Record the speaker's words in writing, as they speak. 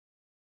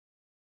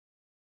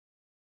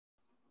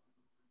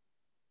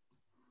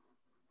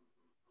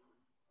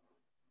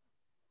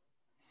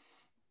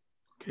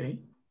Okay.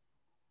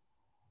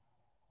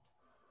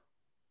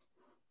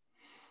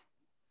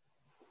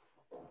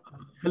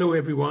 Hello,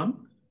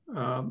 everyone.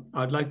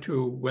 I'd like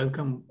to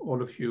welcome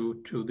all of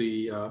you to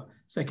the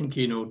second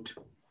keynote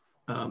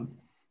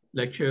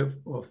lecture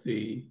of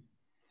the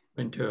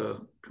Winter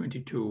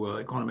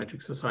 22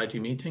 Econometric Society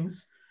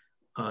meetings.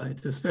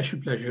 It's a special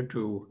pleasure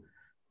to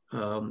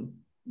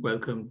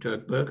welcome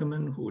Dirk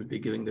Bergemann, who will be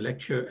giving the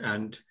lecture,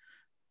 and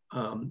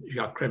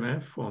Jacques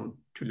Crémer from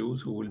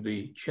Toulouse, who will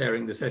be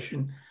chairing the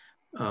session.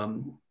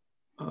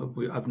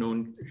 I've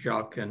known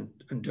Jacques and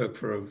Dirk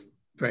for a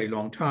very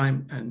long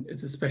time, and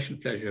it's a special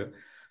pleasure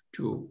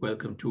to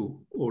welcome two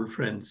old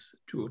friends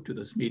to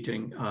this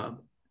meeting.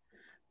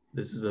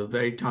 This is a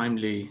very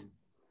timely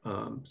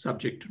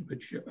subject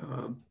which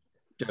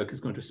Dirk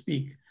is going to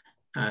speak,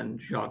 and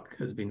Jacques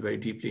has been very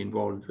deeply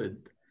involved with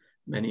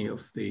many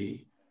of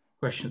the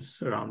questions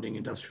surrounding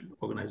industrial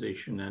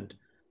organization and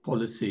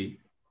policy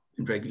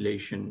and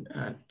regulation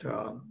at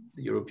the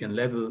European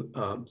level.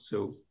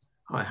 So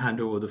I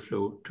hand over the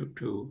floor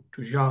to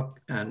Jacques,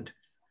 and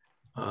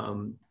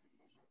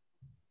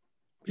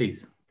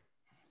please.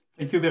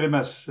 Thank you very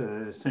much,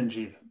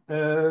 Sanjeev.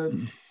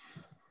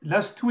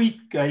 Last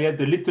week, I had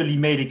a little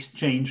email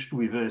exchange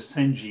with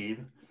Sanjeev.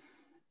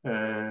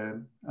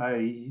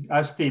 I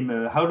asked him,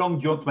 how long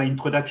do you want my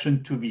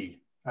introduction to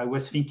be? I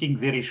was thinking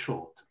very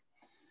short.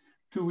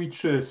 To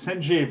which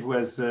Sanjeev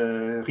was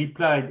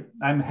replied,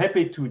 I'm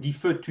happy to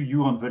defer to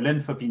you on the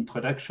length of the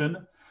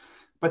introduction,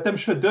 but I'm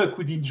sure Dirk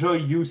would enjoy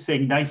you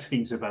saying nice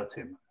things about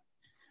him.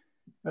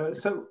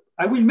 So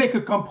I will make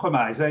a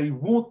compromise. I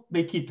won't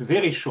make it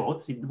very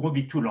short. It won't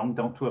be too long,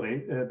 don't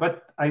worry.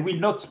 But I will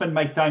not spend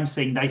my time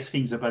saying nice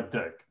things about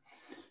Dirk.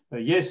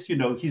 Yes, you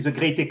know, he's a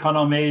great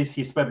economist.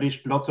 He's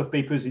published lots of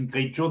papers in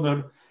great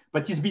journals,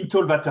 but he's been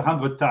told that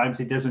 100 times.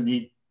 He doesn't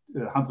need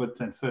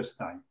 101st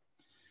time.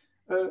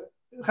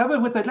 Rather,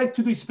 what I'd like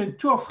to do is spend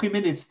 2 or 3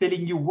 minutes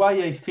telling you why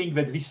I think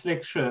that this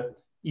lecture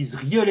is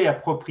really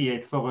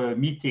appropriate for a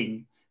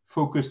meeting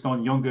focused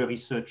on younger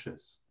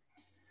researchers.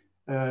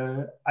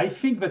 I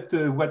think that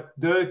what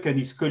Dirk and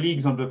his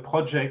colleagues on the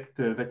project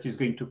that he's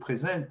going to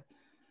present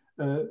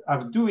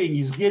are doing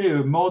is really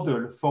a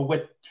model for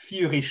what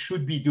theory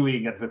should be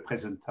doing at the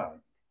present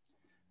time.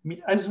 I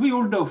mean, as we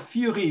all know,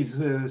 theory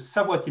is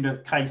somewhat in a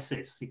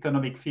crisis,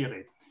 economic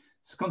theory.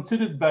 It's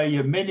considered by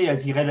many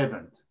as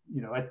irrelevant.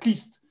 You know, at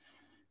least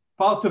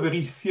part of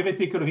the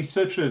theoretical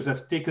researchers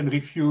have taken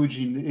refuge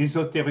in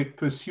esoteric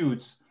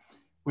pursuits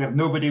where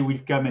nobody will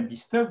come and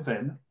disturb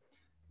them,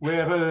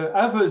 where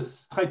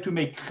others try to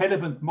make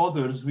relevant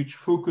models which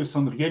focus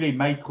on really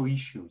micro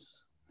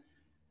issues.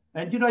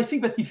 And you know, I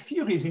think that if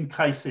theory is in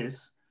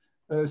crisis,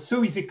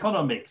 so is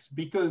economics,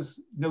 because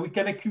you know, we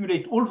can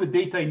accumulate all the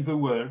data in the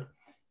world.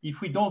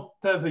 If we don't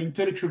have the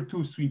intellectual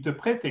tools to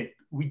interpret it,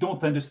 we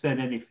don't understand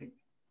anything.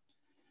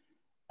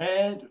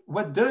 And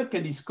what Dirk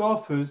and his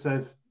co-authors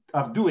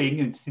are doing,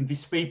 and it's in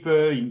this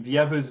paper, in the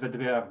others that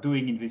they are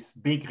doing in this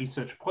big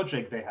research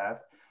project they have,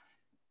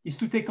 is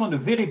to take on a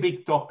very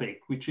big topic,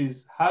 which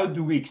is how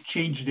do we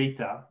exchange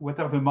data? What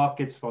are the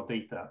markets for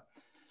data?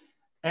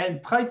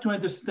 And try to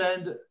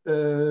understand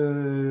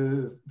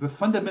the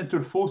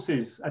fundamental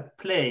forces at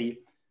play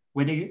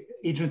when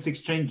agents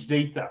exchange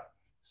data.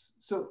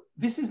 So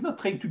this is not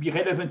trying to be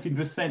relevant in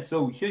the sense,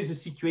 oh, here's a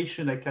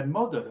situation I can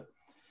model.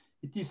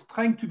 It is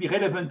trying to be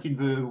relevant in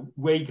the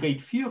way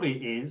great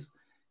theory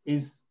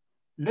is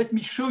let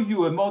me show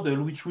you a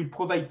model which will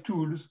provide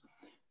tools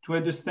to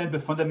understand the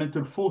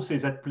fundamental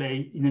forces at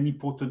play in an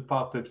important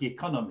part of the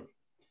economy.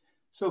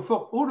 So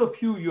for all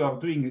of you, you are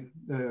doing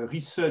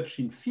research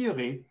in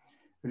theory,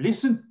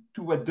 listen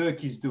to what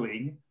Dirk is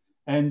doing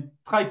and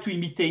try to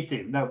imitate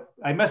him. Now,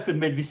 I must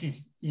admit, this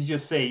is easier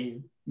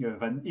said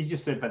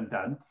than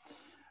done.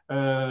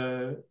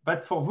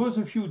 But for those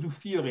of you who do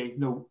theory, you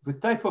know, the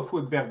type of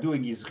work they're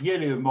doing is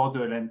really a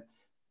model, and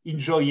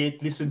enjoy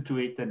it, listen to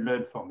it, and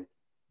learn from it.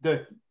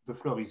 Dirk, the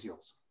floor is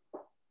yours.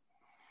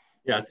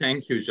 Yeah,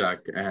 thank you,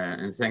 Jacques,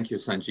 and thank you,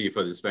 Sanjeev,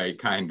 for this very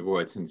kind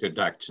words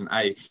introduction.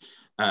 I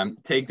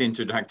take the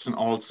introduction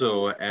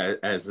also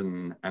as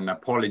an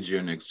apology,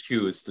 an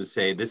excuse to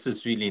say this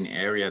is really an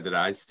area that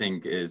I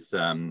think is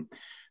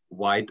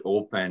wide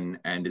open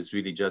and is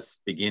really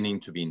just beginning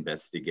to be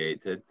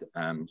investigated.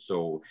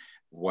 So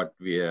what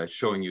we are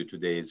showing you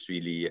today is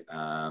really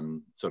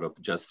sort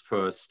of just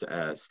first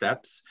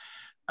steps.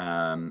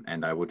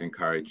 And I would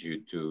encourage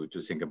you to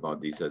think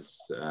about these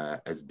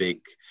as big,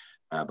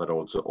 but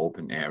also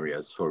open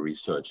areas for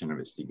research and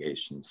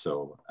investigation.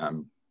 So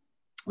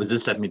with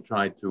this, let me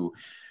try to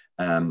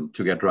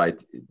get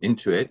right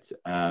into it.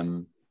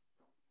 The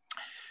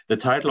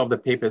title of the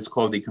paper is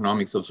called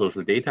Economics of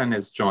Social Data, and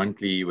is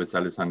jointly with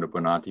Alessandro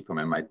Bonatti from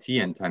MIT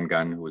and Tan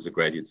Gan, who is a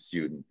graduate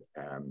student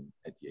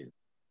at Yale.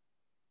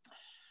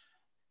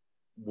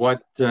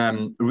 what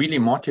really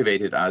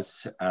motivated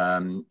us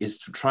is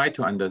to try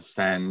to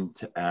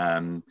understand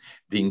the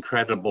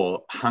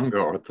incredible hunger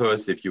or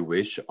thirst, if you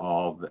wish,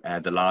 of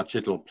the large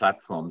digital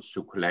platforms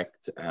to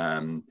collect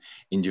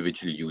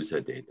individual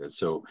user data.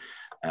 So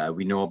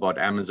we know about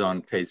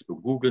Amazon,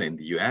 Facebook, Google in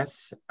the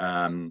US.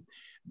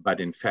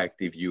 But in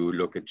fact, if you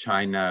look at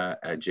China,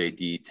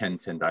 JD,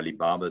 Tencent,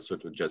 Alibaba, so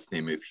to just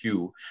name a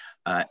few,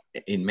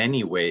 in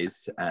many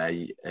ways,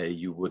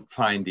 you would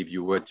find, if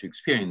you were to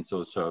experience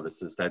those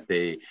services, that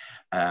they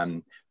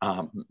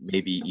are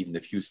maybe even a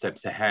few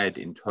steps ahead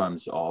in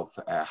terms of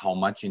how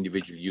much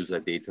individual user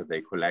data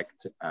they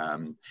collect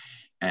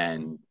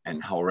and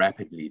how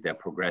rapidly they're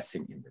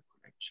progressing in the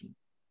collection.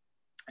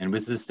 And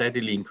with the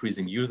steadily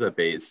increasing user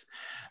base,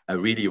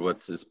 really what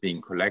is being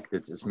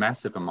collected is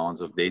massive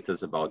amounts of data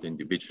about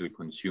individual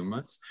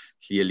consumers,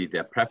 clearly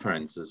their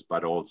preferences,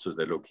 but also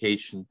their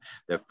location,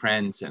 their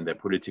friends, and their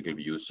political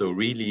views. So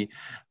really,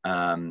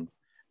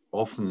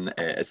 often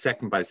a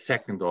second by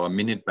second or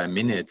minute by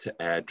minute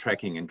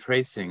tracking and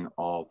tracing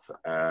of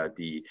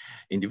the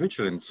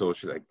individual and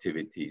social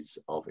activities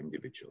of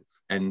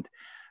individuals. And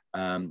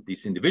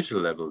these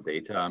individual level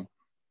data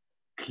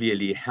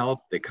clearly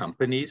help the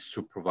companies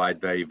to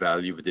provide very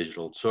valuable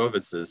digital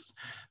services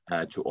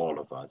to all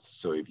of us.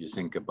 So if you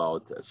think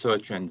about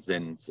search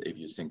engines, if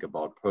you think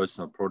about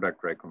personal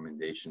product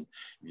recommendation,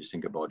 if you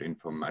think about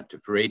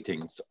informative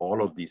ratings,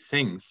 all of these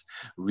things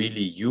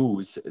really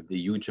use the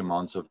huge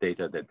amounts of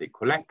data that they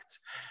collect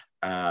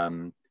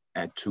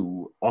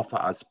to offer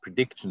us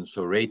predictions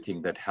or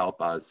rating that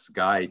help us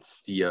guide,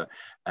 steer,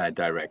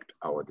 direct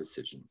our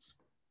decisions.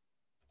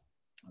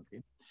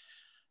 Okay.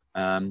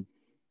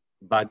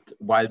 But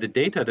while the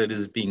data that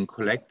is being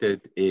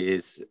collected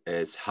is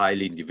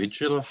highly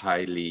individual,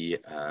 highly,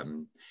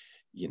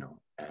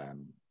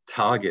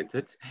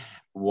 targeted,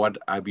 what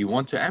we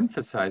want to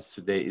emphasize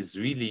today is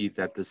really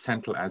that the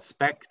central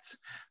aspect,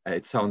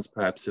 it sounds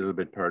perhaps a little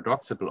bit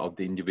paradoxical, of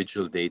the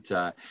individual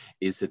data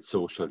is its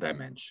social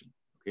dimension.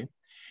 Okay,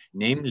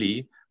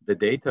 namely the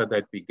data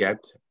that we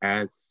get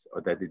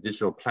or that the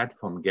digital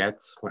platform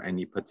gets for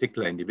any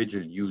particular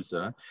individual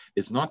user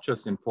is not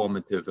just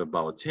informative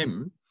about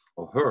him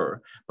or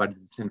her, but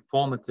it's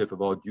informative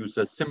about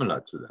users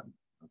similar to them,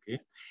 okay?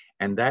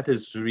 And that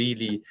is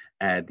really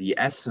the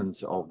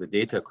essence of the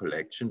data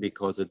collection,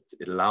 because it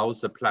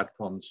allows the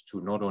platforms to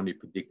not only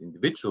predict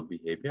individual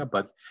behavior,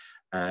 but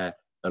a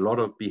lot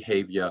of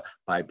behavior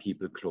by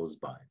people close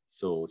by.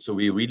 So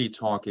we're really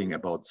talking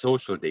about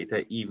social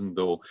data, even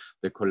though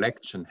the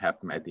collection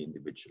happened at the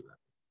individual level.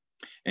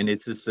 And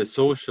it's the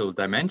social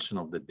dimension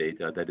of the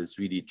data that is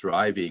really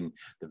driving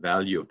the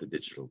value of the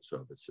digital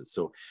services.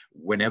 So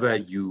whenever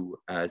you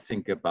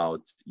think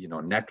about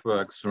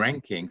networks,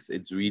 rankings,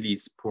 it's really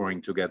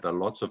pouring together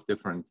lots of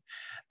different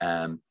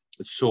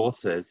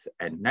sources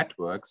and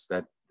networks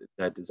that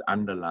is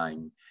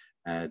underlying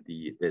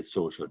the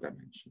social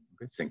dimension.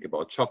 Okay? Think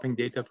about shopping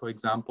data, for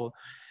example.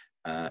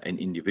 An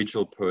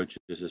individual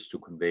purchases to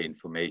convey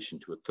information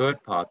to a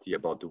third party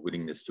about the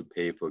willingness to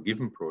pay for a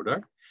given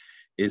product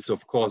is,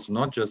 of course,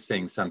 not just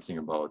saying something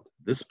about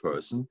this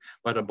person,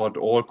 but about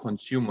all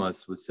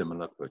consumers with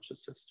similar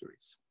purchase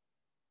histories.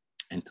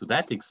 And to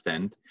that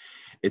extent,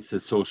 it's the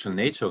social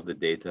nature of the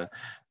data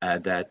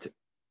that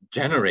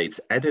generates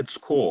at its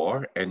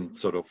core and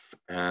sort of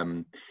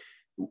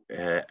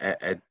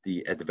at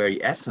the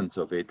very essence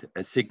of it,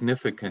 a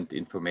significant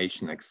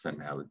information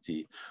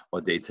externality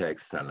or data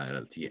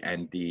externality.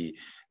 And the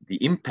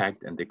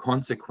impact and the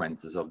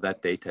consequences of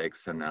that data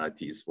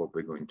externality is what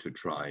we're going to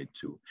try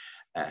to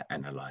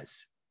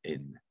analyze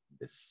in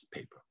this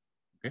paper.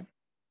 Okay.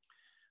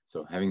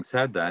 So having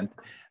said that,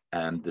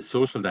 the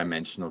social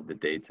dimension of the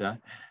data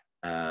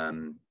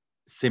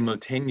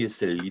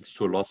simultaneously leads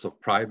to a loss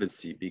of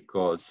privacy,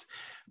 because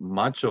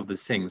much of the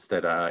things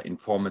that are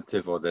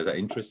informative or that are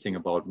interesting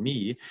about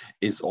me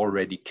is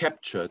already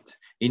captured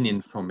in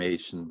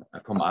information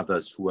from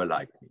others who are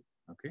like me.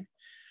 Okay.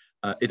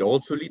 It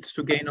also leads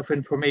to gain of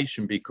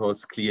information,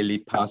 because clearly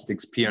past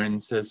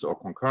experiences or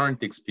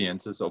concurrent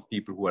experiences of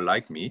people who are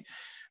like me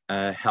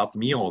help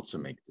me also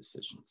make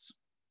decisions.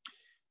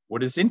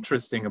 What is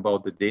interesting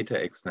about the data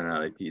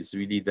externality is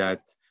really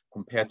that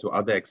compared to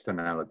other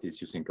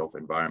externalities, you think of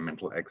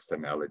environmental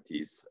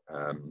externalities,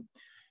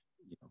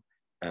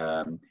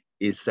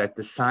 is that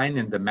the sign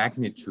and the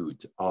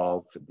magnitude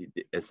of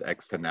this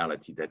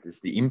externality, that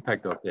is the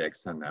impact of the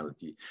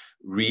externality,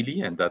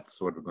 really, and that's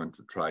what we're going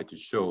to try to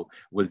show,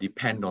 will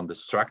depend on the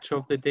structure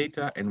of the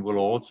data and will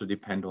also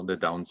depend on the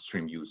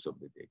downstream use of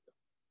the data.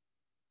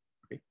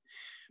 Okay.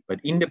 But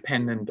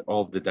independent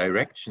of the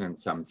direction in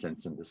some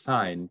sense and the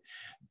sign,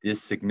 this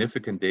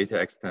significant data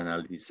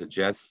externality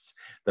suggests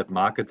that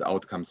market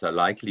outcomes are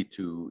likely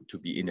to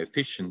be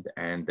inefficient,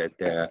 and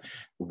that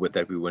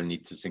we will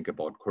need to think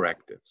about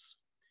correctives.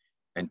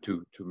 And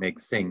to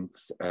make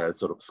things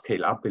sort of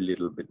scale up a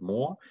little bit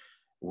more,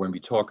 when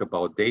we talk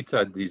about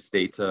data, these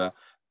data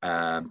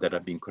that are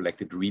being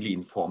collected really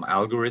inform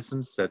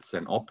algorithms that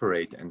then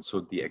operate. And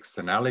so the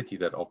externality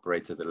that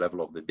operates at the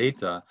level of the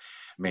data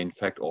may in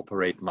fact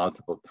operate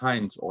multiple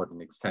times or in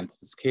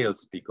extensive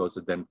scales, because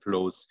it then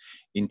flows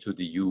into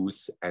the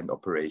use and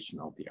operation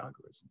of the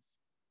algorithms.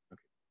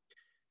 Okay.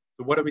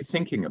 So what are we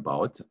thinking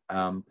about?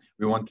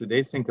 We want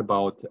today think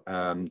about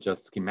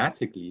just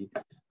schematically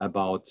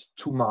about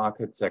two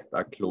markets that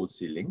are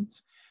closely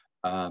linked.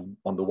 On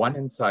the one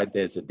hand side,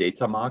 there's a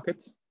data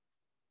market.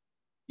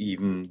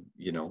 Even,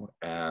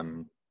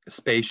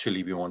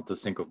 spatially, we want to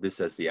think of this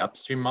as the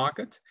upstream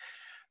market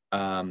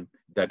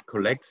that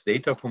collects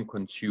data from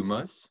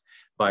consumers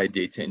by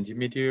data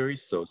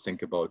intermediaries. So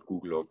think about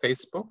Google or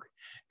Facebook,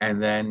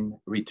 and then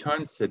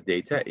returns the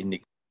data in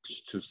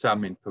exchange to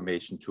some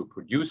information to a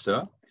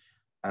producer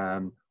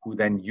who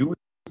then uses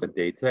the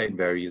data in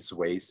various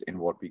ways in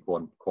what we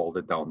call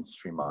the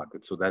downstream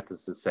market. So that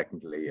is the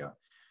second layer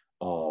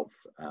of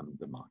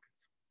the market.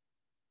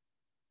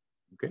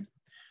 Okay.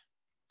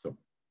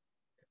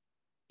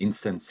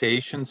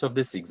 Instantiations of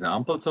this,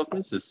 examples of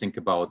this is think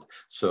about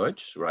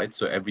search, right?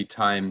 So every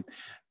time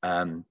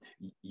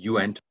you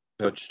enter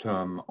a search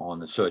term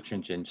on a search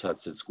engine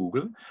such as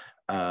Google,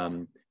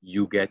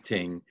 you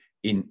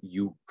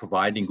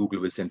providing Google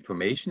with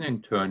information,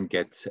 in turn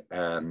get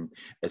a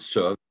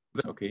service,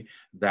 okay,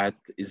 that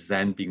is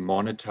then being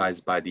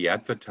monetized by the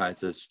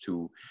advertisers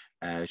to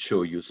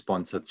show you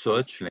sponsored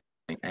search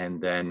links, and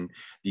then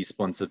these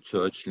sponsored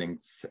search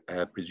links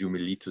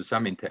presumably lead to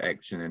some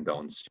interaction and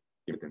downstream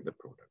within the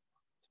product.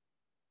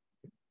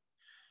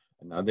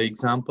 Another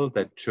example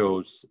that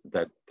shows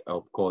that,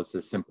 of course,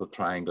 a simple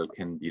triangle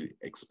can be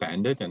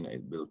expanded, and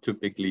it will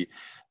typically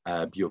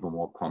be of a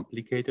more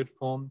complicated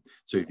form.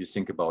 So if you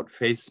think about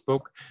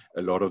Facebook,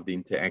 a lot of the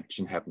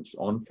interaction happens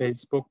on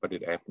Facebook, but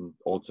it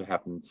also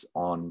happens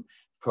on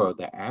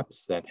further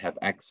apps that have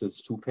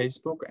access to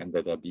Facebook and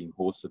that are being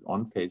hosted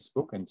on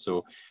Facebook. And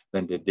so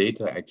then the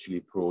data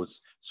actually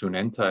flows through an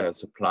entire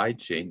supply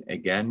chain.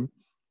 Again,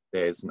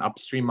 there's an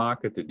upstream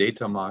market, the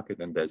data market,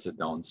 and there's a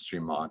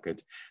downstream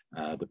market,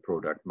 the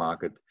product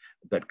market,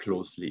 that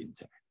closely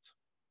interact.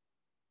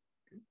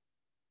 Okay.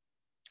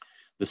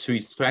 The three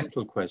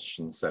central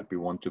questions that we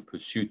want to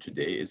pursue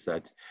today is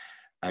that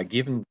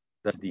given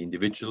that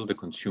the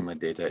consumer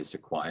data is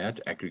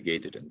acquired,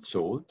 aggregated, and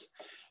sold,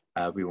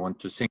 we want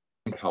to think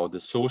how the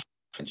social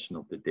dimension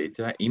of the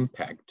data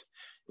impact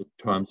the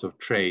terms of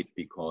trade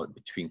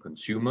between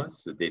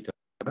consumers, the data,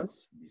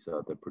 these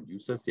are the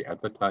producers, the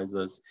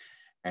advertisers,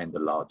 and the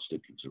large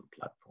digital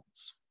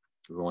platforms.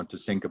 We want to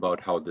think about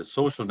how the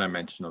social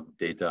dimension of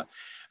the data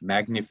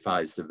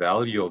magnifies the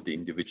value of the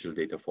individual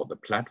data for the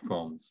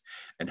platforms,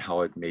 and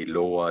how it may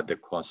lower the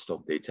cost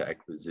of data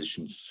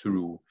acquisition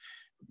through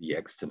the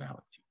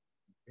externality.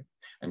 Okay.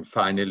 And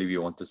finally, we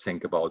want to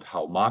think about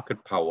how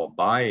market power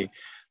by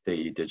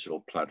the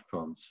digital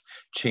platforms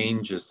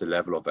changes the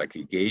level of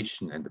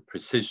aggregation and the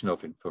precision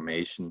of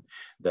information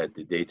that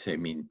the data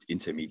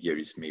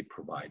intermediaries may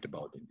provide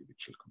about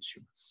individual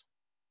consumers.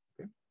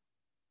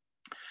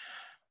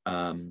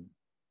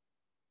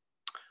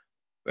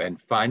 And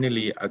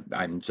finally,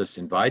 I'm just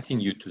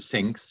inviting you to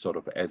think sort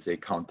of as a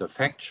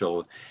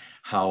counterfactual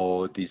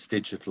how these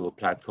digital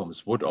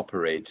platforms would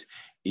operate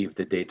if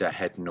the data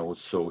had no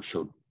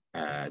social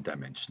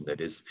dimension.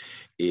 That is,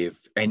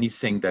 if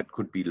anything that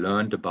could be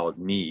learned about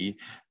me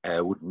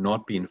would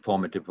not be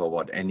informative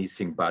about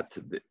anything but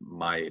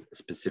my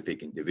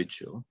specific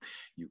individual,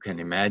 you can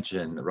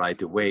imagine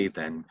right away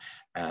then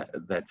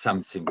that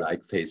something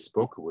like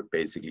Facebook would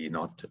basically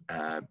not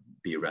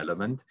be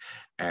relevant,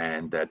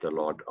 and that a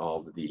lot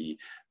of the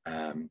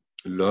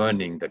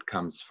learning that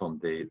comes from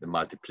the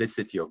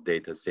multiplicity of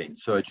data, say in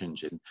search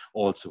engine,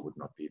 also would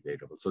not be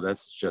available. So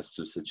that's just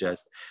to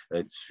suggest that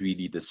it's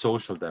really the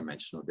social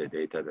dimension of the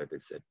data that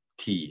is a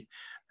key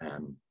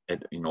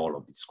in all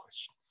of these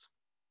questions.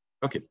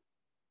 Okay.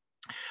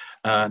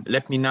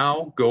 Let me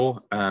now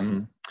go,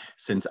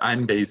 since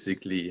I'm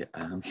basically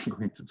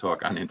going to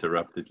talk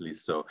uninterruptedly,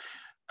 so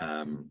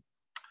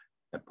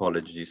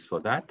apologies for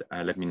that.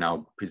 Let me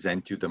now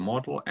present you the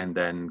model and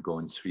then go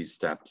in 3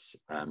 steps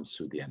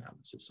through the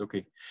analysis.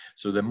 Okay,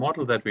 so the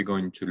model that we're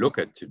going to look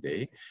at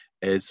today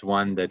is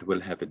one that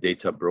will have a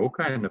data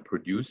broker and a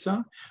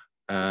producer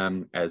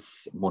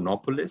as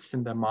monopolists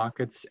in their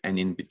markets, and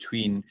in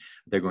between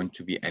they're going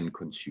to be end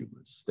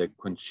consumers. The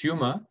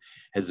consumer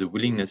has a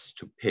willingness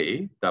to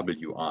pay,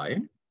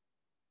 WI,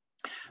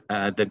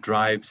 that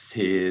drives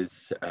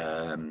his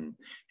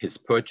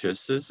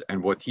purchases,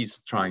 and what he's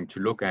trying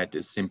to look at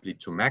is simply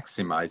to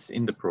maximize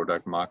in the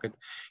product market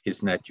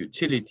his net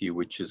utility,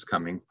 which is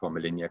coming from a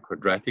linear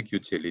quadratic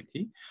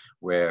utility,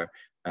 where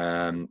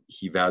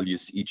he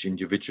values each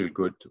individual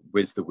good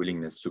with the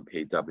willingness to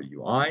pay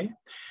WI.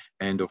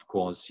 And of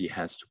course, he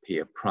has to pay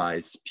a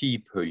price P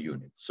per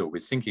unit. So we're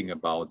thinking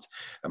about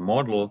a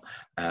model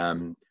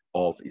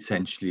of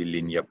essentially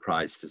linear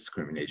price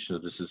discrimination. So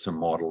this is a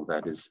model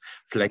that is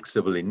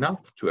flexible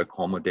enough to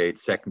accommodate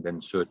second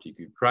and third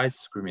degree price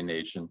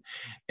discrimination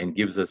and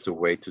gives us a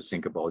way to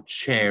think about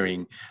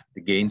sharing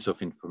the gains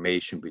of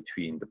information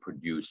between the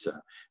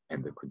producer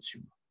and the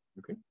consumer.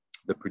 Okay?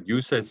 The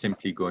producer is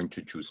simply going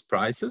to choose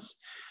prices.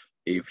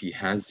 If he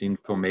has the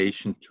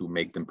information to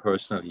make them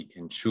personal, he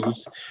can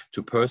choose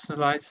to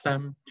personalize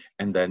them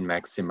and then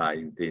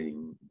maximize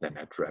the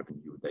net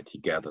revenue that he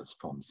gathers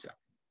from selling.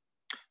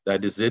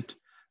 That is it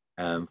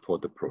for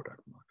the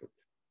product market.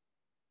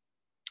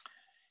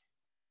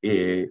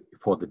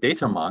 For the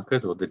data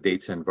market or the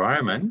data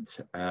environment,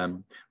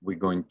 we're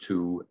going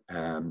to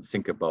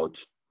think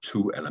about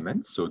two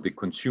elements. So the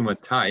consumer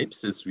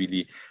types is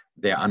really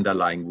their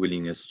underlying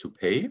willingness to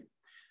pay.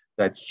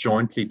 That's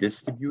jointly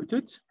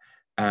distributed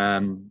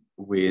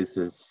with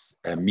this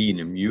mean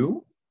and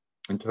mu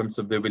in terms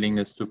of their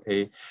willingness to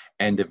pay,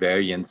 and the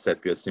variance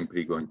that we are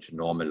simply going to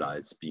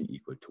normalize being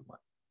equal to 1.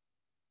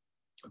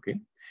 Okay.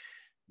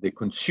 The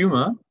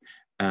consumer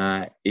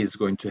is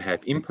going to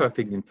have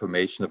imperfect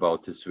information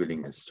about his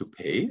willingness to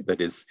pay.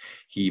 That is,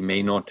 he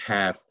may not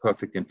have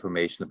perfect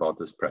information about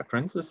his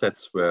preferences.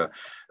 That's where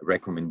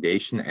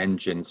recommendation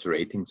engines,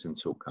 ratings, and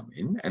so come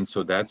in. And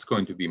so that's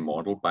going to be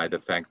modeled by the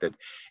fact that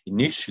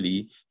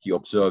initially he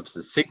observes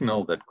a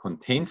signal that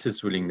contains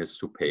his willingness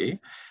to pay,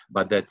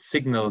 but that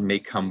signal may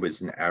come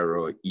with an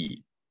error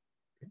E.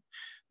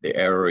 The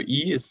error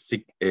E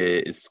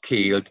is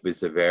scaled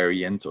with a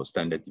variance or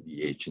standard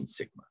deviation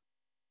sigma.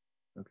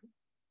 Okay.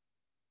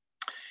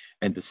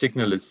 And the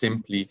signal is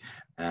simply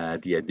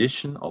the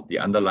addition of the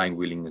underlying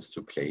willingness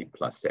to pay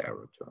plus the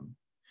error term.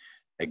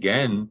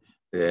 Again,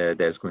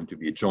 there's going to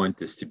be a joint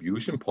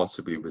distribution,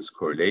 possibly with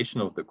correlation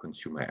of the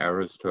consumer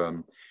errors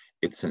term.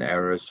 It's an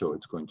error, so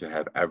it's going to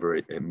have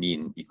average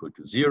mean equal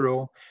to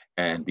 0.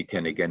 And we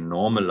can again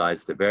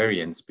normalize the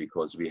variance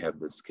because we have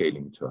the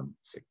scaling term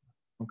sigma.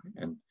 Okay.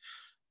 And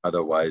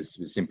otherwise,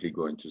 we're simply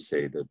going to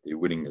say that the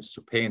willingness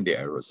to pay and the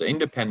errors are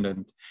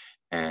independent,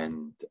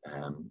 and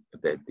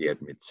that they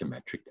admit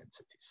symmetric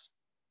densities.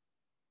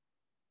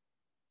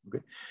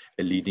 Okay.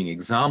 A leading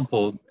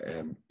example,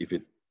 if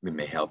it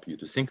may help you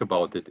to think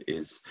about it,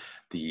 is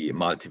the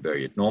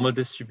multivariate normal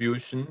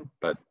distribution,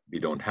 but we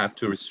don't have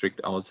to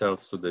restrict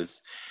ourselves to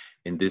this.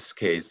 In this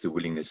case, the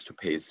willingness to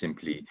pay is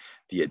simply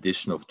the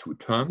addition of two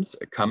terms,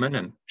 a common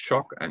and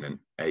shock and an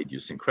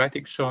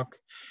idiosyncratic shock.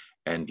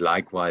 And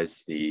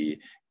likewise, the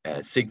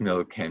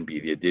signal can be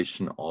the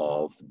addition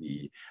of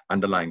the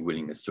underlying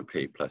willingness to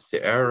pay plus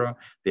the error.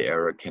 The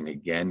error can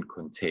again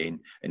contain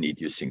an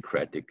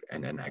idiosyncratic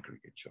and an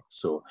aggregate shock.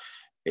 So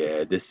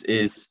this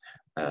is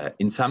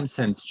in some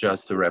sense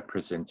just a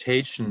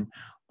representation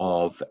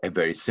of a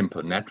very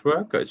simple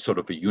network, a sort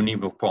of a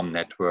uniform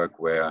network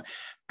where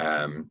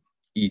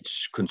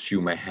each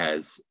consumer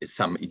has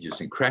some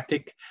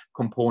idiosyncratic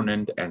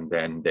component, and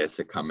then there's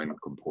a common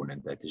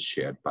component that is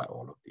shared by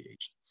all of the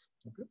agents.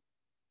 Okay.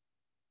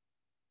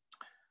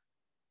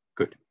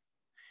 Good.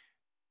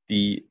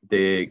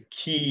 The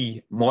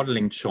key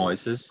modeling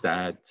choices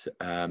that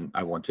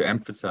I want to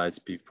emphasize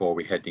before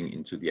we're heading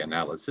into the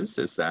analysis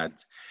is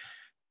that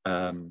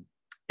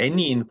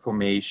any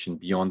information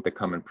beyond the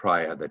common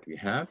prior that we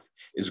have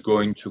is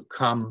going to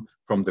come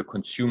from the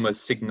consumer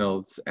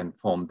signals and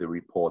from the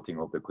reporting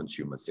of the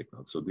consumer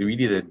signals. So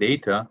really the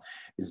data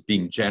is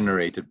being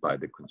generated by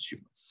the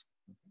consumers.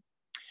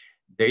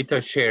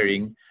 Data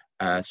sharing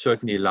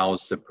certainly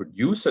allows the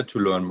producer to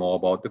learn more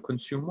about the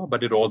consumer,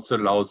 but it also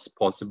allows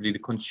possibly the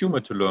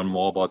consumer to learn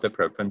more about their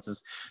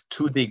preferences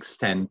to the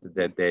extent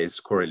that there is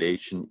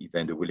correlation either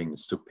in the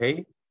willingness to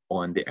pay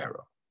or in the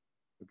error.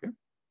 Okay.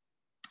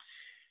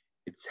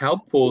 It's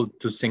helpful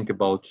to think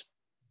about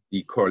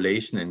the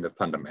correlation in the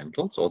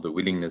fundamentals or the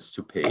willingness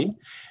to pay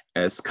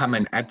as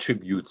common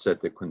attributes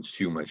that the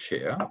consumer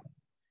share.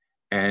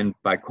 And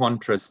by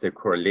contrast, the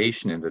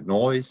correlation in the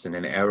noise and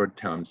in error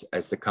terms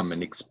as the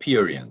common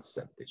experience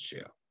that they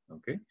share,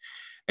 okay?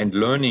 And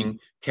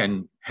learning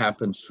can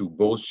happen through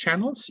both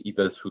channels,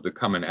 either through the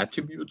common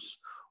attributes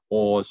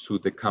or through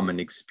the common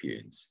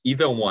experience.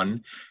 Either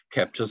one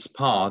captures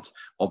part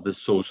of the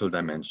social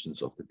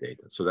dimensions of the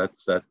data. So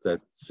that's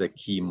a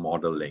key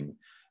modeling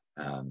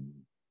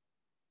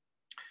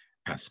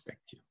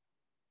aspect here.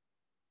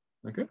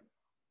 Okay,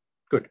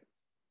 good.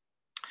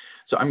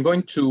 So I'm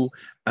going to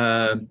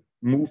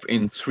move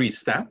in 3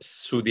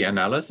 steps through the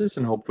analysis,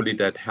 and hopefully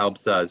that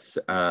helps us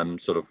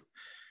sort of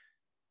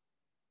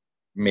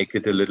make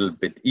it a little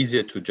bit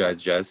easier to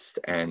digest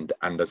and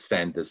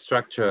understand the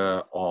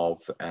structure of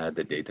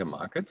the data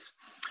markets.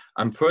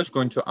 I'm first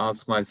going to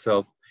ask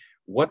myself,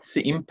 what's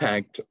the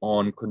impact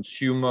on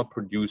consumer,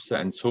 producer,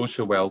 and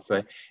social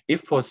welfare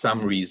if for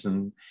some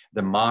reason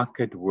the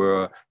market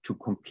were to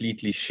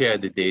completely share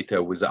the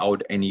data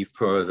without any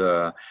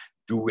further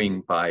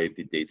doing by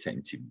the data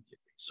intermediary?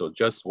 So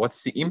just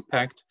what's the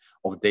impact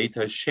of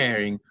data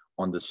sharing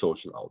on the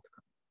social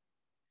outcome?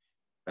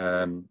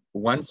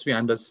 once we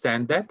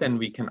understand that, then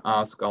we can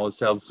ask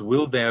ourselves,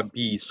 will there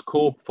be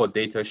scope for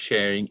data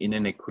sharing in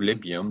an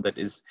equilibrium? That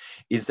is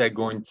there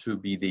going to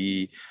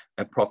be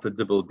a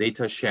profitable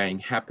data sharing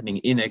happening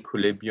in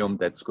equilibrium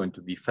that's going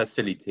to be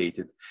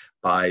facilitated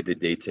by the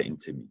data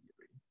intermediary?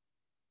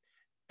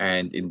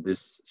 And in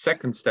this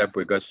second step,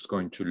 we're just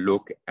going to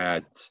look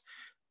at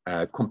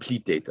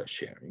complete data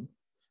sharing.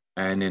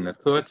 And in a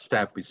third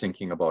step, we're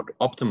thinking about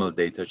optimal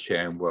data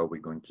sharing, where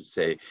we're going to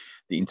say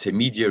the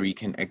intermediary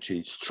can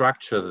actually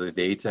structure the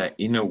data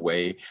in a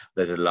way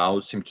that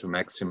allows him to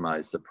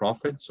maximize the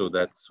profit. So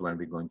that's when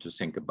we're going to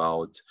think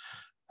about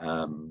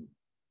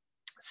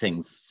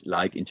things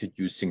like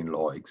introducing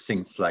logs,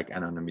 things like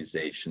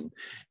anonymization,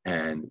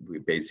 and we're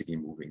basically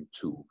moving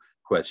to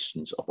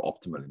questions of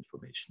optimal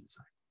information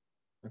design.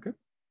 Okay.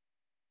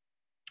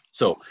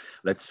 So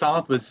let's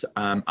start with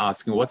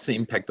asking what's the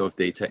impact of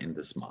data in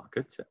this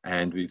market?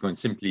 And we're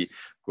simply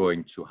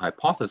going to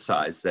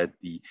hypothesize that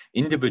the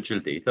individual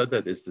data,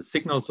 that is the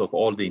signals of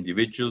all the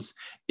individuals,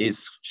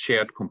 is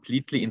shared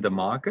completely in the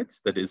market,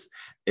 that is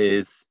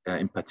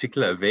in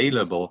particular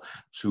available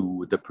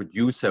to the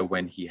producer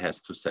when he has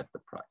to set the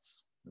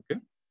price. Okay.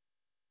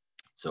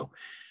 So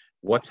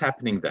what's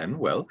happening then?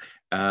 Well,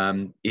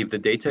 if the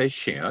data is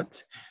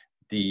shared,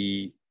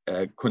 the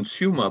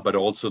consumer, but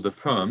also the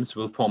firms,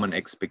 will form an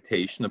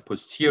expectation, a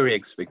posterior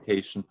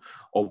expectation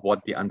of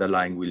what the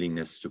underlying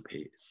willingness to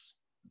pay is.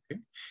 Okay?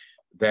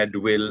 That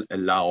will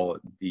allow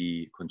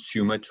the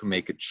consumer to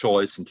make a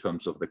choice in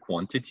terms of the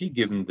quantity,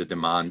 given the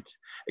demand,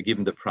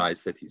 given the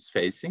price that he's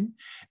facing,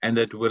 and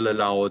that will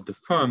allow the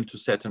firm to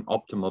set an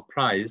optimal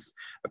price,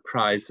 a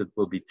price that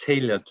will be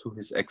tailored to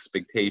his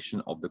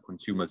expectation of the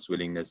consumer's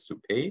willingness to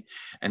pay,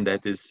 and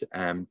that is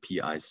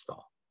PI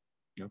star.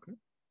 Okay.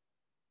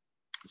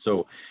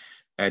 So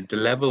at the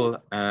level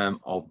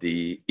of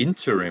the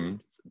interim,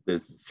 the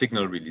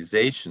signal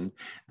realization,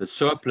 the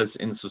surplus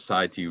in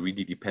society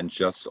really depends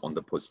just on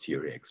the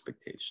posterior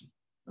expectation.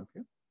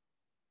 Okay.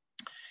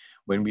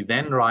 When we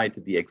then write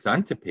the ex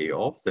ante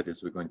payoffs, that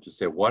is, we're going to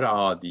say what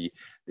are the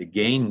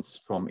gains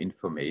from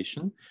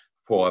information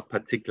for a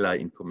particular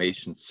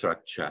information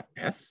structure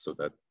S, so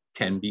that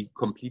can be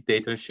complete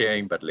data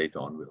sharing, but later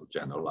on we'll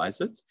generalize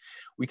it.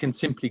 We can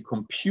simply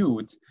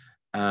compute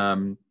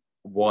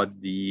what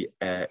the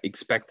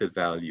expected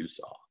values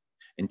are.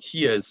 And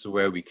here's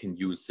where we can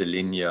use the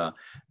linear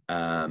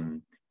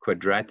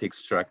quadratic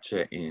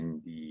structure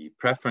in the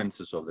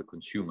preferences of the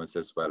consumers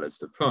as well as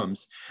the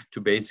firms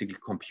to basically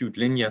compute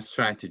linear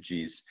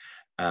strategies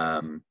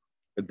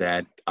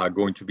that are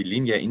going to be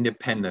linear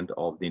independent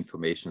of the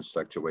information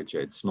structure,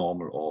 whether it's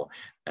normal or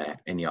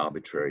any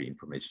arbitrary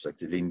information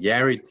structure. The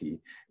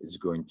linearity is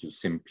going to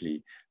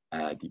simply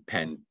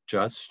depend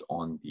just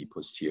on the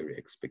posterior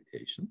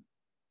expectation.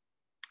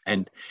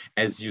 And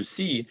as you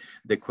see,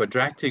 the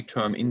quadratic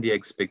term in the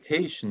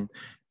expectation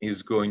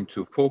is going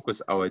to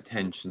focus our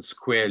attention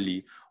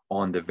squarely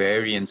on the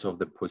variance of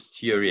the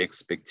posterior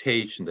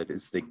expectation, that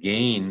is the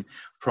gain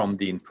from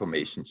the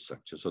information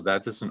structure. So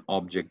that is an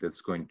object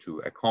that's going to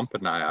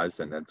accompany us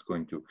and that's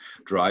going to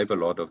drive a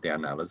lot of the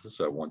analysis.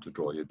 So I want to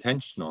draw your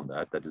attention on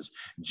that. That is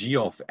G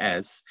of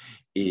S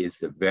is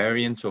the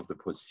variance of the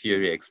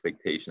posterior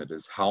expectation. That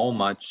is how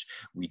much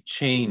we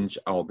change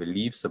our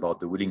beliefs about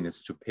the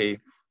willingness to pay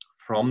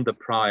from the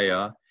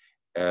prior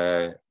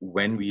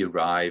when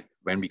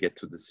we get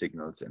to the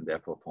signals, and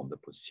therefore from the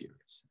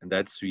posteriors. And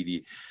that's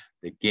really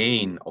the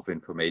gain of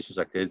information.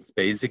 Like it's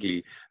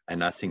basically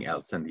nothing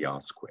else than the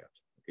R squared.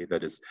 Okay,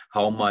 that is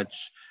how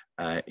much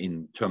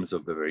in terms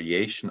of the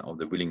variation of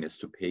the willingness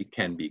to pay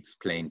can be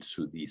explained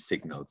through the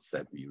signals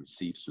that we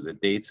receive, through the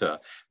data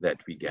that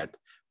we get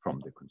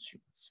from the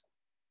consumers.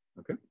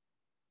 Okay.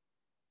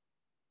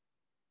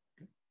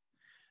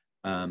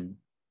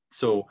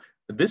 So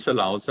this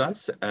allows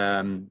us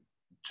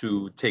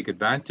to take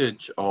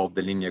advantage of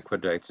the linear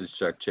quadratic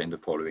structure in the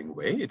following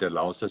way. It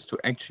allows us to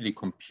actually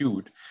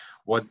compute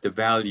what the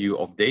value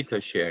of data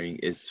sharing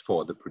is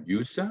for the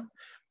producer,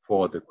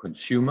 for the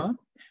consumer,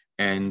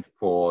 and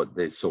for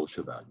the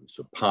social value.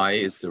 So pi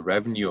is the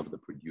revenue of the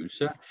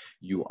producer,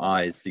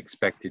 UI is the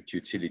expected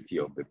utility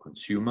of the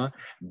consumer,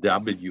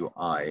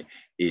 WI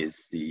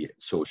is the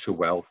social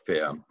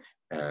welfare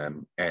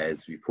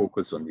as we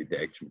focus on the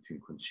interaction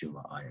between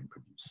consumer I and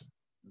producer.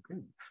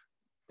 Okay.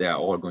 They are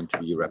all going to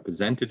be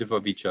representative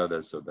of each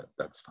other, so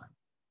that's fine.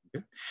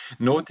 Okay.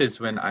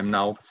 Notice when I'm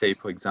now, say,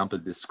 for example,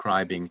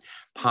 describing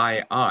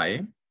pi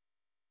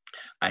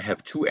I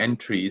have two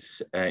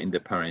entries in the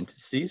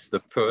parentheses,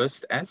 the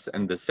first S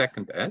and the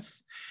second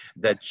S.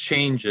 That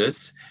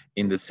changes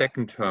in the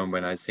second term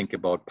when I think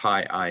about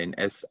pi I and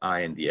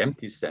SI and the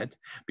empty set,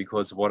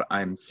 because what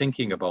I'm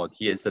thinking about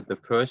here is that the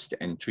first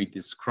entry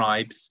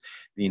describes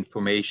the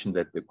information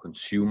that the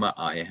consumer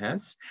I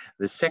has.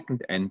 The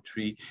second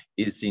entry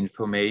is the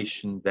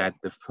information that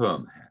the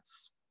firm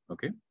has.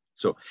 Okay.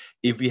 So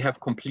if we have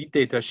complete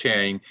data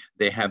sharing,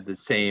 they have the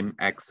same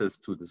access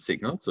to the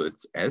signal. So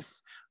it's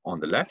S on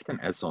the left and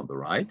S on the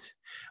right.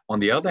 On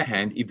the other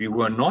hand, if we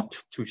were not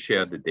to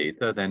share the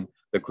data, then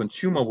The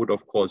consumer would,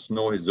 of course,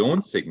 know his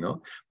own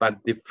signal, but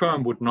the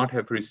firm would not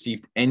have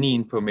received any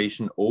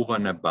information over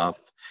and above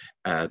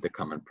the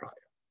common prior.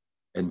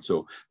 And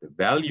so the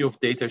value of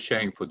data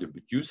sharing for the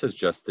producer is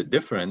just the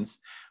difference,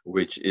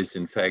 which is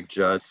in fact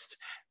just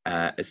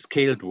a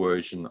scaled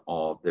version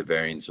of the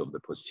variance of the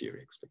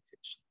posterior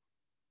expectation.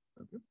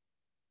 Okay.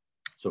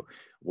 So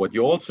what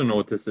you also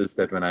notice is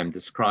that when I'm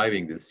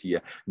describing this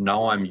here,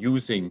 now I'm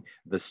using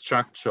the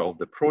structure of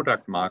the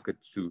product market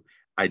to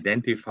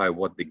identify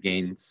what the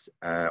gains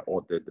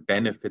or the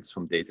benefits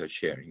from data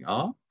sharing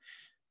are.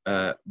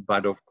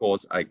 But of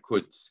course, I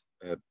could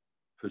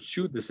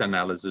pursue this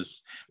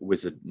analysis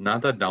with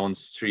another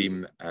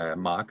downstream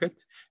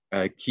market,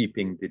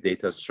 keeping the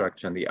data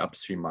structure and the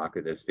upstream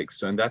market as fixed.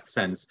 So in that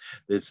sense,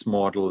 this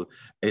model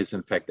is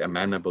in fact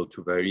amenable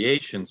to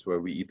variations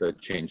where we either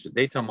change the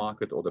data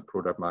market or the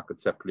product market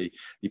separately,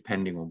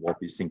 depending on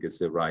what we think is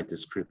the right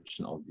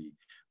description of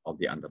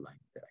the underlying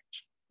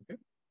interaction. Okay?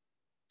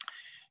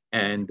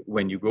 And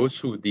when you go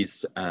through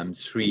these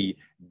three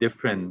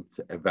different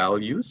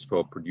values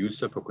for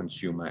producer, for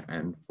consumer,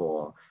 and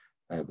for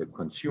the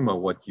consumer,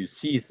 what you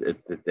see is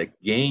that the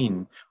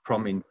gain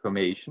from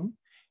information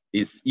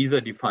is either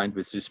defined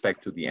with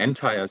respect to the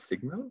entire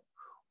signal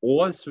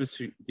or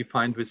is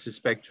defined with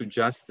respect to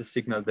just the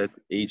signal that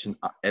agent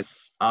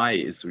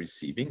SI is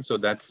receiving. So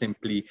that's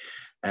simply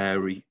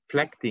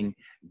reflecting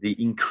the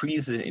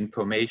increase in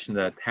information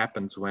that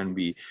happens when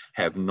we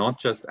have not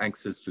just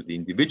access to the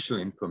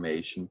individual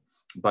information,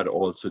 but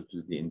also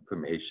to the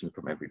information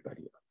from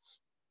everybody else.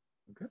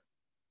 Okay.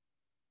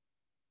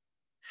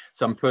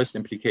 Some first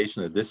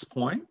implication at this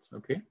point,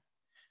 okay.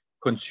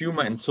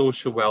 Consumer and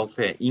social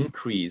welfare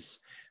increase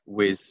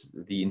with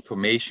the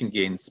information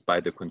gains by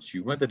the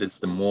consumer. That is,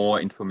 the more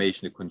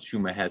information the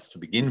consumer has to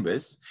begin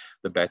with,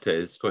 the better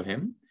it is for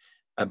him.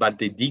 But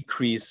they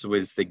decrease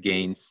with the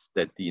gains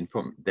that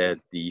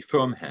the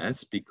firm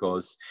has,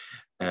 because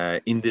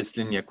in this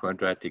linear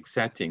quadratic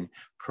setting,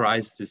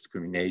 price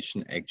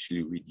discrimination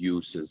actually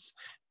reduces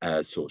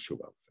social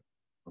welfare.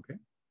 Okay.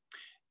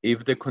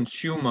 If the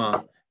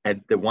consumer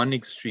at the one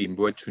extreme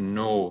were to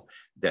know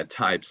their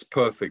types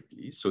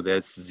perfectly, so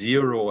there's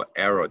zero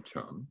error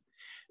term,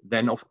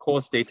 then of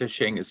course data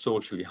sharing is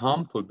socially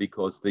harmful,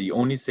 because the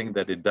only thing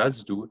that it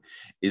does do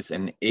is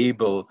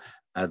enable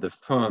the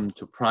firm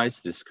to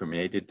price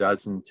discriminate. It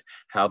doesn't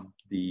help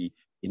the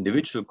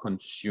individual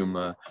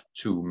consumer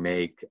to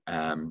make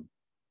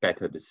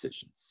better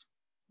decisions.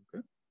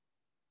 Okay.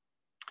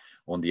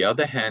 On the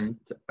other hand,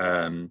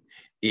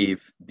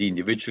 if the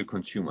individual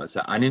consumers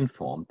are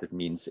uninformed, that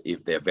means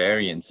if their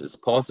variance is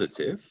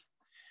positive,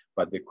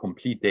 but the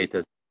complete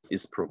data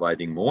is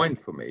providing more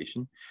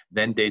information,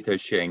 then data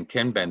sharing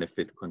can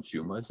benefit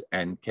consumers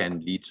and can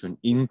lead to an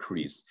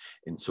increase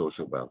in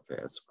social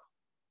welfare as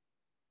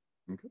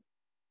well. Okay.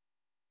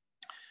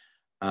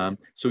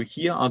 So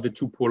here are the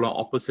two polar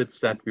opposites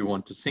that we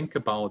want to think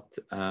about,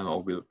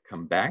 or we'll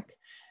come back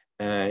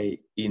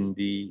in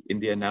the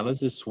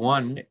analysis.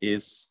 One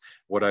is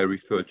what I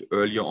referred to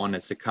earlier on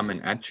as a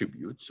common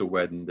attribute. So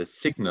when the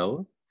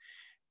signal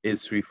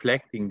is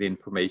reflecting the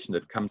information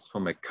that comes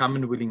from a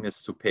common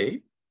willingness to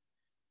pay,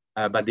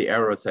 but the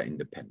errors are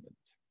independent.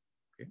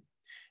 Okay.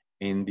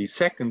 In the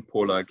second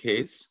polar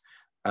case,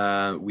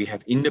 we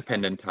have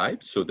independent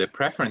types, so their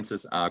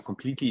preferences are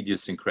completely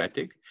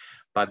idiosyncratic,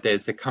 but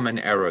there's a common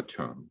error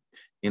term.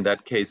 In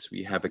that case,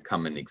 we have a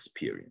common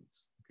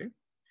experience. Okay.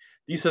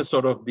 These are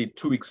sort of the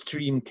two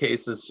extreme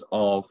cases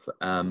of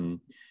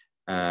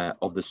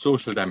the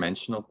social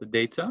dimension of the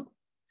data.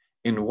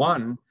 In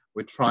one,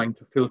 we're trying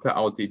to filter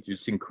out the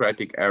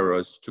idiosyncratic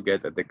errors to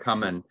get at the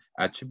common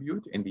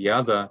attribute. In the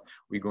other,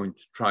 we're going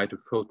to try to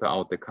filter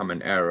out the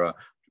common error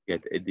to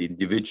get at the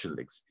individual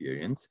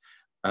experience.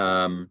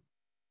 In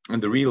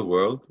the real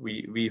world,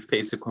 we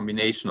face a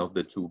combination of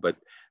the two, but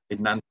it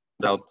nonetheless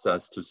helps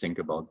us to think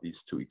about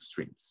these two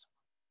extremes.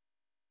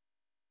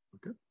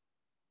 Okay.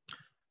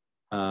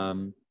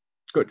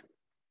 Good.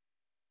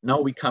 Now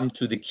we come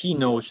to the key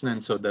notion,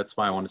 and so that's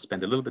why I want to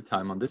spend a little bit of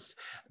time on this,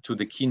 to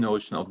the key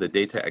notion of the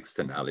data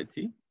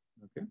externality.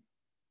 Okay.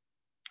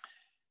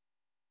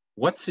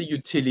 What's the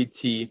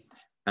utility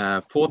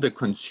for the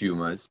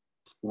consumers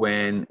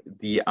when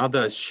the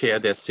others share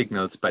their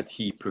signals, but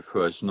he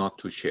prefers not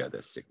to share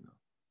their signal?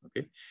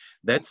 Okay.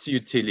 That's the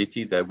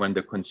utility, that when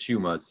the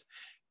consumers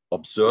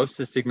observes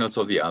the signals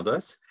of the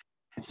others,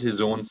 it's his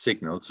own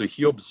signal. So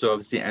he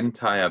observes the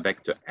entire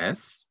vector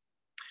S,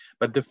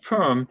 but the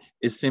firm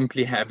is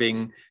simply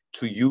having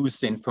to use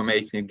the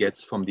information it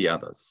gets from the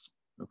others.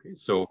 Okay,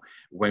 so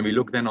when we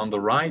look then on the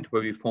right,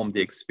 where we form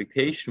the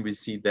expectation, we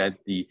see that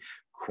the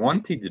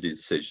quantity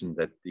decision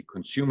that the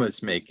consumer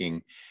is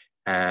making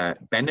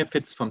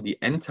benefits from the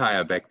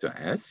entire vector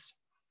S,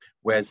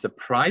 whereas the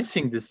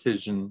pricing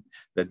decision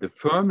that the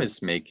firm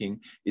is making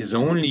is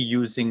only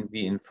using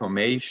the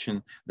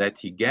information that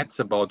he gets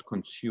about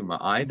consumer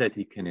I that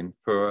he can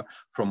infer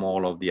from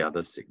all of the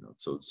other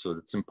signals. So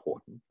that's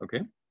important,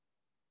 okay?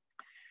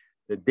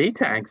 The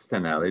data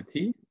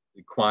externality,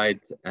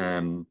 quite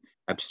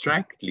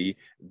abstractly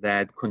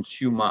that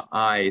consumer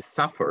I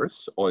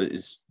suffers or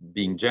is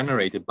being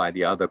generated by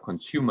the other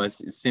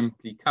consumers is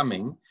simply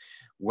coming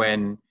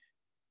when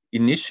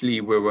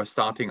initially we were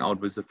starting out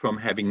with the firm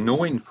having no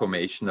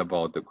information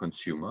about the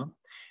consumer,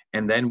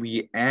 and then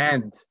we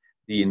add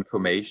the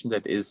information,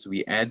 that is,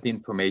 we add the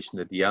information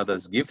that the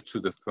others give to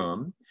the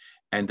firm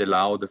and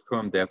allow the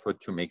firm therefore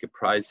to make a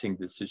pricing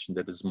decision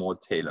that is more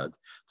tailored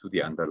to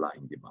the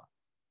underlying demand.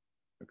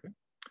 Okay.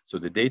 So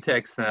the data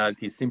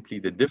externality is simply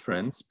the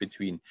difference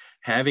between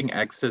having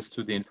access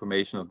to the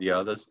information of the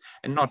others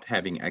and not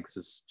having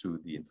access to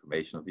the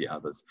information of the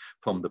others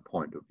from the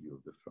point of view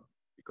of the firm,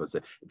 because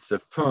it's a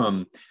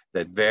firm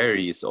that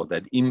varies or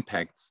that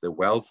impacts the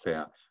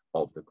welfare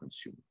of the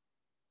consumer.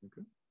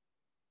 Okay.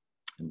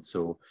 And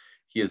so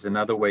here's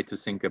another way to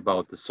think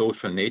about the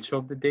social nature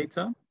of the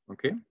data.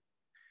 Okay.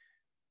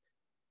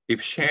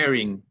 If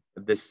sharing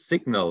the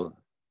signal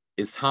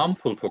is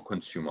harmful for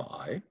consumer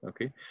I,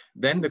 okay,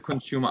 then the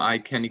consumer I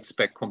can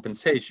expect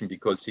compensation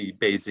because he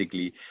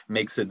basically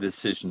makes a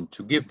decision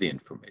to give the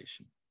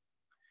information.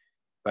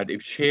 But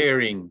if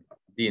sharing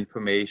the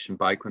information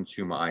by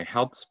consumer I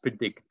helps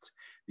predict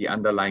the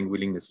underlying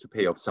willingness to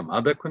pay of some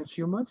other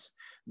consumers,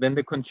 then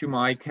the consumer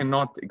I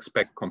cannot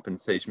expect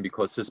compensation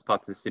because his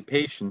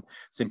participation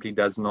simply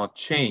does not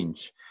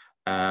change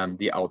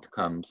the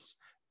outcomes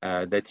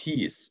that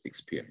he is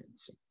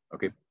experiencing.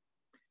 Okay.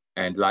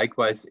 And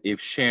likewise, if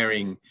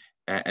sharing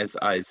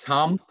SI is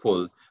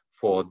harmful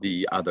for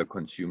the other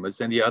consumers,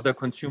 then the other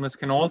consumers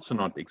can also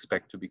not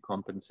expect to be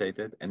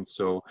compensated. And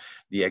so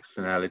the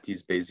externality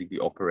is basically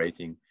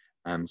operating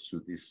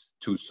through these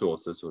two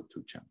sources or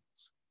two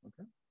channels.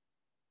 Okay.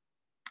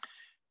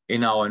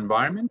 In our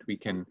environment, we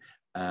can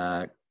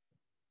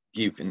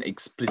give an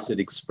explicit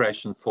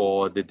expression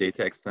for the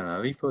data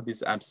externality for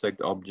this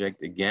abstract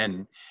object,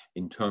 again,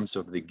 in terms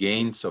of the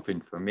gains of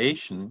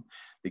information,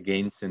 the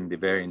gains in the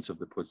variance of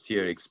the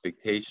posterior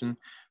expectation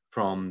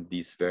from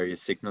these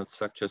various signals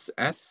such as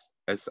S,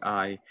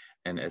 Si,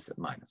 and S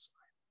minus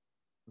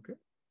I. Okay.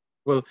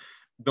 Well,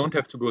 don't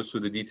have to go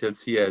through the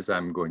details here as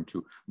I'm going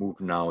to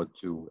move now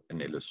to an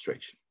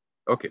illustration.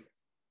 Okay.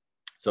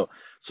 So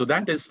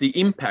that is the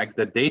impact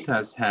that data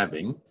is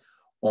having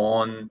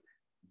on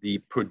the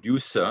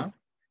producer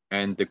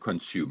and the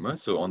consumer,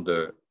 so on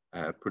the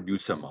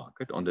producer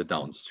market, on the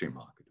downstream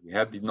market. We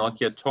have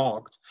not yet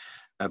talked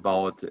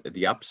about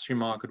the upstream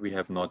market. We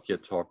have not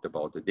yet talked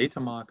about the data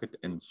market.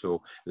 And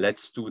so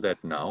let's do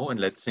that now. And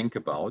let's think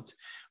about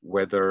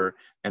whether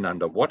and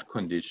under what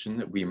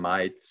condition we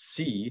might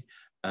see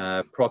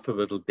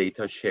profitable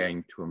data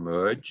sharing to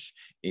emerge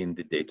in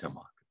the data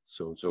market.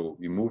 So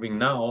we're moving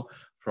now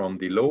from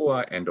the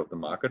lower end of the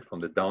market, from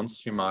the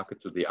downstream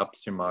market to the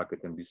upstream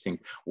market, and we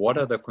think, what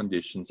are the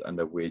conditions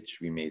under which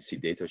we may see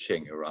data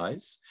sharing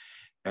arise?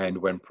 And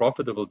when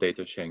profitable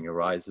data sharing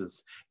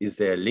arises, is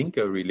there a link,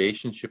 a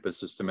relationship, a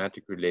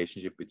systematic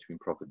relationship between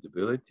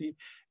profitability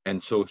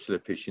and social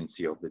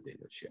efficiency of the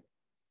data share?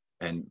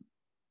 And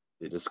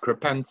the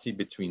discrepancy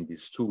between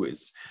these two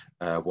is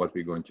what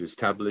we're going to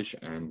establish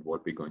and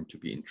what we're going to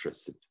be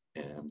interested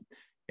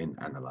in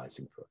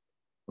analyzing further.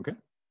 Okay.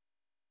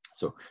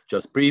 So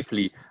just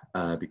briefly,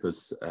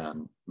 because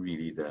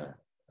really the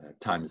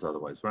time is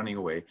otherwise running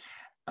away,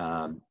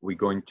 we're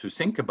going to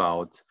think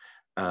about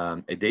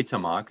a data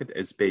market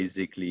as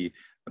basically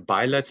a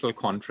bilateral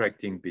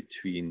contracting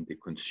between the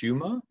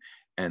consumer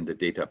and the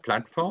data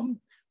platform,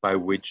 by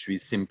which we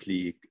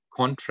simply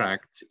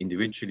contract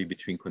individually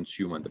between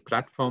consumer and the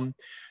platform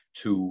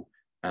to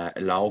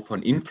allow for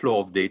an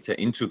inflow of data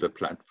into the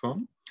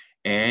platform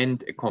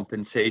and a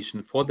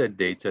compensation for that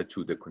data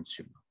to the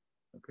consumer.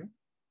 Okay.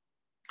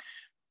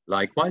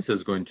 Likewise,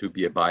 there's going to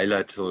be a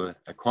bilateral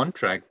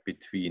contract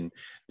between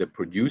the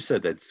producer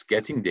that's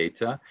getting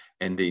data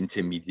and the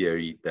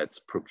intermediary that's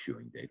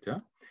procuring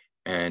data.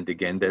 And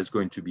again, there's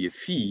going to be a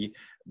fee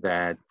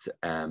that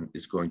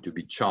is going to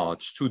be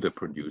charged to the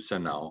producer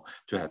now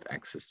to have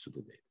access to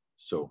the data.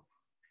 So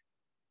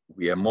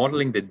we are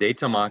modeling the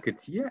data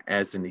market here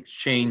as an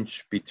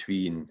exchange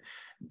between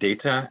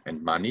data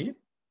and money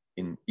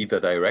in either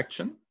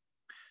direction.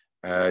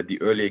 The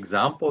early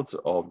examples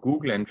of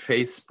Google and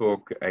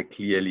Facebook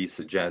clearly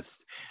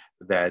suggest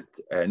that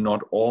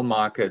not all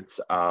markets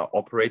are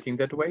operating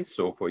that way.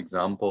 So for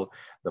example,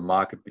 the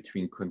market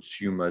between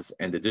consumers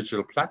and the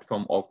digital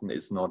platform often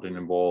is not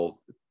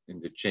involved in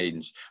the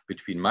change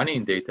between money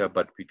and data,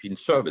 but between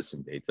service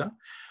and data.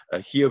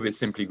 Here we're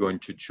simply going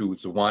to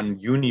choose one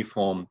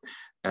uniform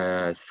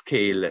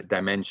scale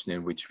dimension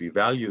in which we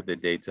value the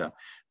data,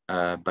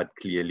 but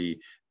clearly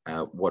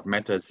what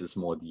matters is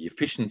more the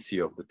efficiency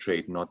of the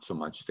trade, not so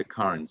much the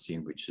currency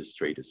in which this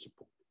trade is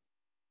supported.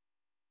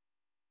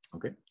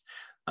 Okay.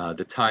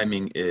 The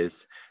timing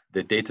is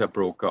the data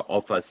broker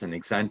offers an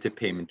ex ante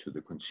payment to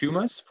the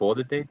consumers for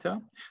the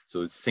data.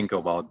 So think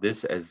about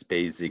this as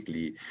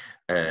basically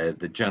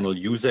the general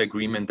user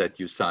agreement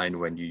that you sign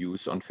when you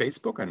use on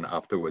Facebook, and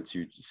afterwards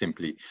you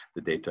simply,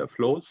 the data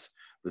flows.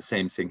 The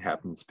same thing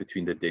happens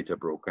between the data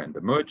broker and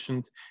the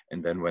merchant.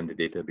 And then when the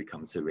data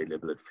becomes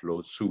available, it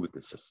flows through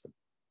the system.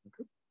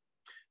 Okay.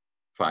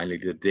 Finally,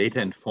 the data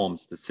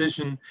informs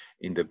decision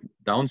in the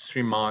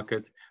downstream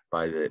market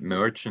by the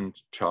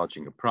merchant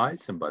charging a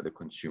price and by the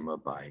consumer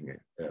buying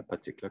a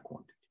particular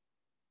quantity.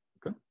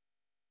 Okay?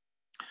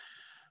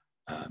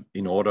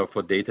 In order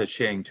for data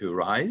sharing to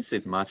arise,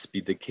 it must be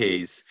the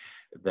case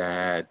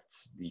that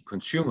the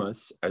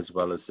consumers as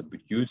well as the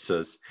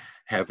producers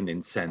have an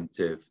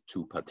incentive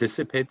to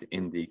participate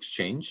in the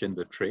exchange and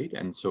the trade.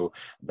 And so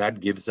that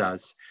gives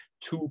us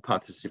two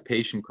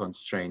participation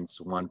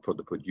constraints, one for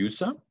the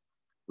producer,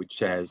 which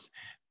says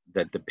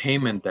that the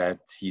payment that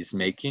he's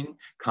making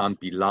can't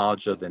be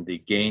larger than the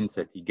gains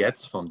that he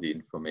gets from the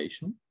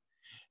information.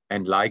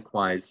 And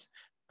likewise,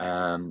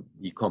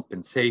 the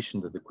compensation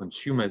that the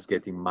consumer is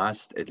getting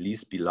must at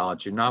least be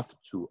large enough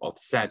to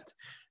offset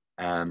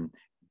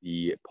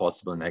the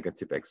possible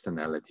negative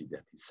externality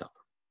that he suffers.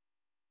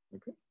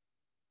 Okay.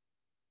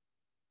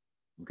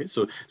 Okay,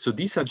 so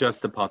these are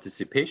just the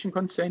participation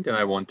constraint, and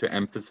I want to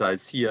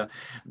emphasize here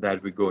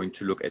that we're going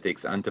to look at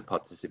ex-ante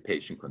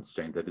participation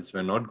constraint. That is,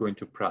 we're not going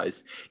to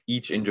price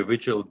each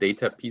individual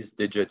data piece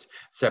digit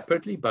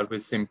separately, but we're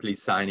simply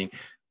signing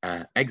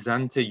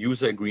ex-ante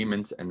user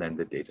agreements and then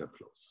the data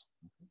flows.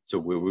 So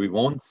we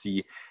won't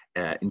see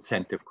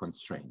incentive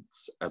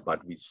constraints,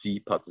 but we see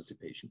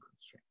participation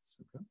constraints.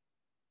 Okay?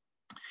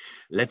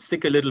 Let's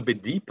dig a little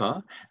bit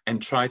deeper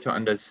and try to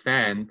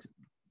understand.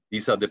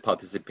 These are the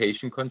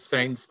participation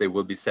constraints. They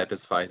will be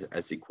satisfied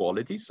as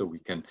equality. So we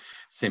can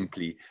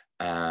simply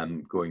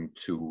going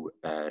to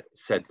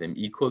set them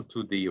equal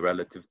to the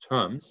relative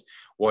terms.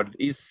 What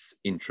is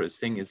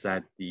interesting is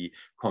that the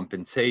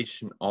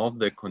compensation of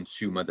the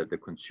consumer that the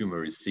consumer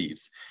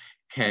receives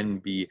can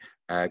be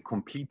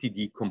completely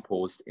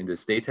decomposed in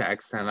this data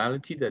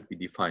externality that we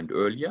defined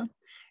earlier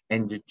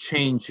and the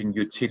change in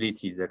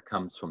utility that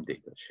comes from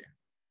data sharing.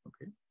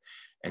 Okay.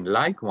 And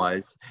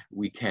likewise,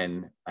 we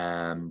can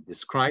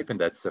describe, and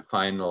that's the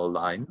final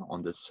line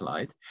on this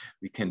slide,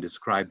 we can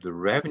describe the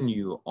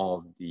revenue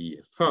of the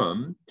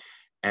firm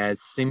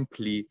as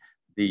simply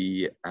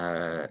the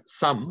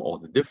sum, or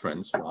the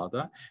difference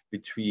rather,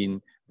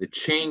 between the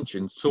change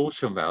in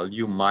social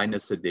value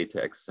minus the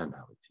data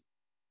externality.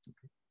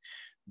 Okay.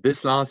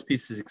 This last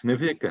piece is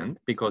significant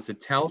because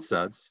it tells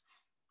us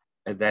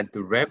that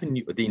the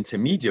revenue,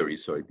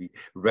 the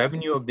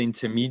revenue of the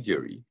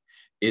intermediary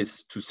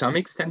is to some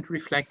extent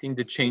reflecting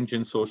the change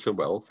in social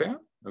welfare.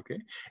 Okay,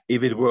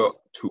 if it were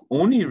to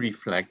only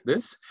reflect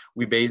this,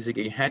 we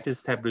basically had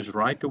established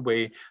right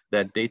away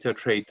that data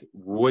trade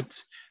would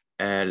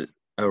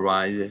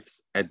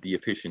arise at the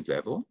efficient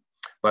level.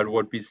 But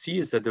what we see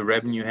is that the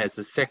revenue has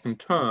a second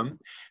term,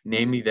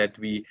 namely that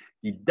we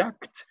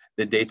deduct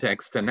the data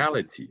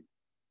externality.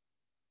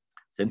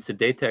 Since the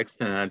data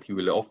externality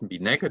will often be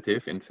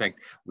negative, in fact,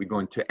 we're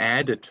going to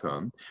add a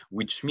term,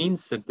 which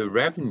means that the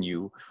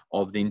revenue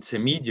of the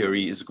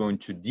intermediary is going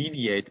to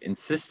deviate in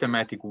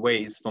systematic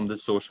ways from the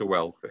social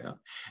welfare.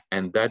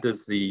 And that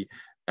is the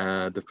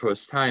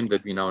first time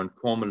that we now in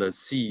formula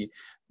see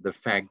the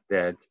fact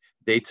that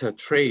data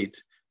trade,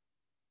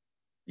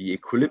 the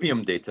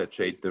equilibrium data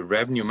trade, the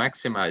revenue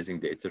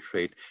maximizing data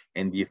trade,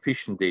 and the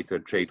efficient data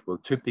trade will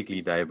typically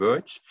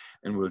diverge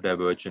and will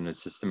diverge in a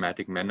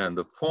systematic manner. And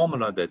the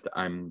formula that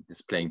I'm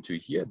displaying to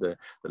here, the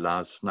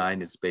last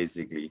line, is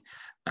basically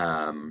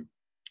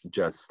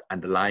just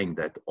underlying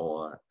that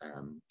or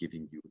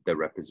giving you the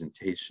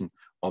representation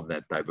of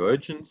that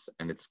divergence,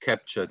 and it's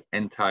captured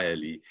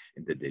entirely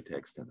in the data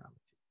externality.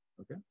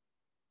 Okay.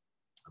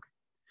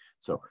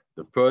 So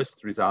the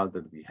first result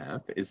that we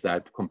have is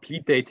that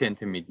complete data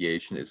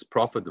intermediation is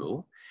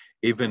profitable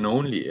if and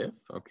only if,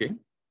 okay,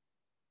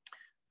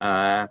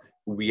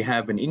 we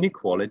have an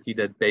inequality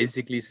that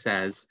basically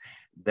says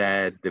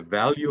that the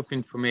value of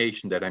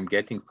information that I'm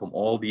getting from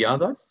all the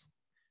others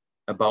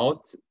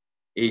about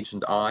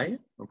agent I,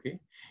 okay,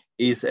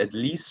 is at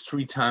least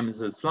 3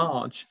 times as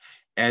large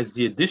as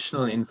the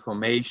additional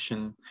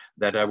information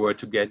that I were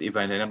to get if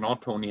I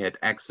not only had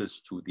access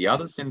to the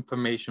others'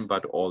 information,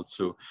 but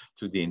also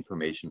to the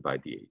information by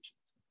the agent.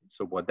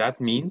 So what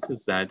that means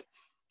is that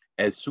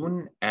as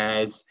soon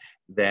as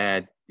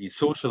that the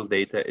social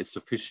data is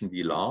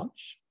sufficiently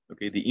large,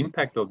 okay, the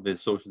impact of the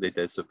social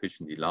data is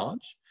sufficiently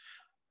large,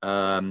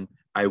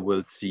 I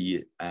will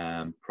see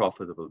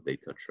profitable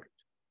data trade,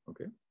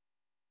 okay?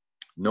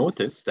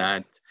 Notice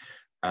that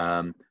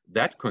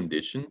that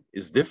condition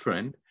is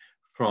different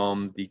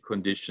from the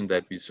condition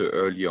that we saw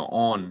earlier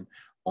on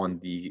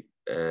the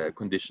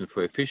condition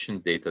for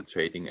efficient data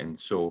trading. And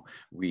so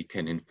we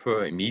can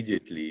infer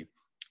immediately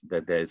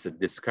that there's a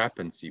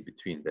discrepancy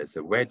between, there's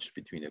a wedge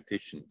between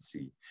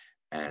efficiency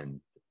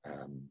and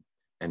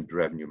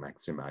revenue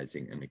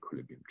maximizing and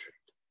equilibrium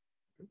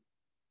trade.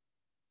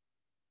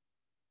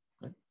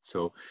 Okay.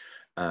 So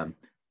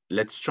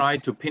let's try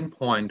to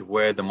pinpoint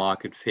where the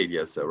market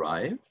failures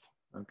arrive,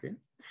 okay?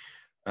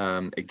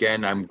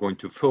 Again, I'm going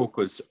to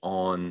focus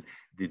on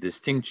the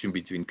distinction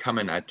between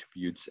common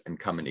attributes and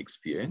common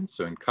experience.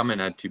 So in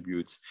common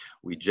attributes,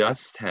 we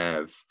just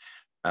have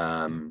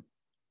a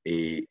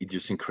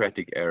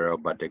idiosyncratic error,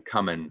 but a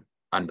common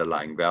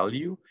underlying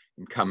value.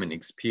 In common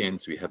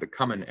experience, we have a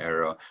common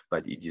error,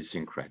 but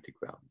idiosyncratic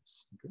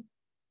values. Okay?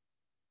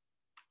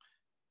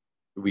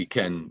 We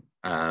can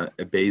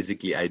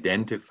basically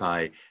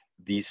identify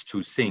these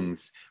two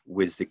things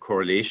with the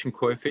correlation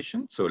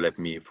coefficient. So let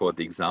me, for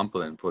the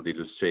example and for the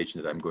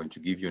illustration that I'm going to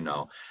give you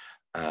now,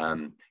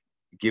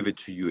 give it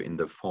to you in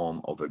the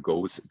form of a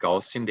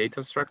Gaussian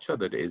data structure.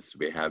 That is,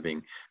 we're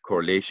having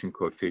correlation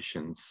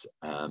coefficients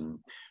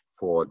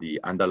for the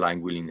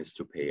underlying willingness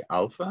to pay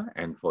alpha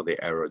and for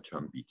the error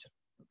term beta.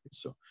 Okay,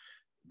 so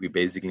we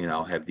basically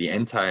now have the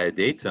entire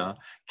data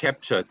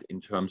captured in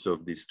terms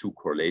of these two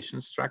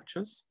correlation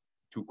structures,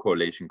 two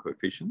correlation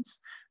coefficients.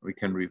 We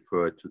can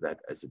refer to that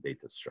as a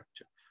data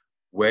structure.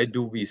 Where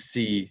do we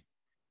see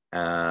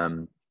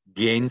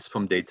gains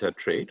from data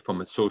trade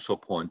from a social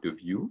point of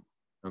view?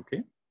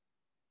 Okay.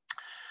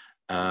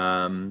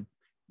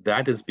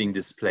 That is being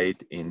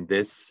displayed in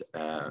this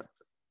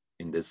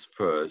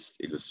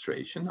first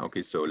illustration.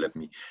 Okay, so let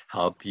me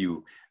help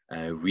you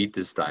read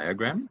this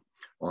diagram.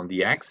 On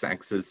the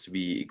x-axis,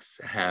 we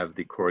have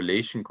the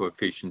correlation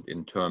coefficient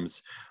in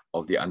terms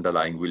of the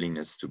underlying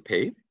willingness to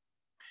pay.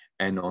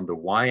 And on the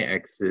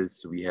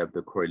y-axis, we have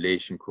the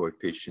correlation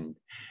coefficient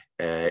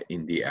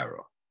in the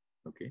error.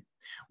 Okay,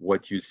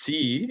 what you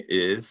see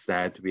is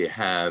that we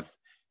have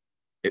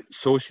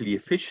socially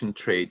efficient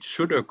trade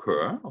should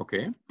occur,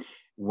 okay,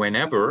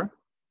 whenever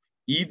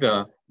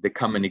either the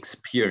common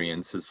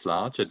experience is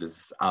large, that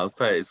is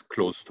alpha is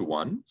close to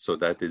 1, so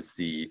that is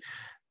the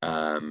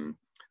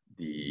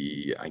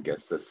I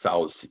guess the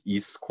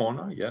southeast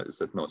corner, yeah, is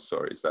that, no,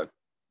 sorry, is that,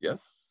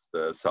 yes,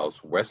 the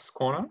southwest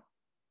corner,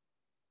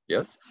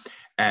 yes,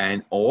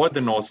 and or the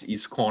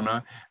northeast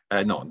corner,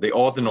 or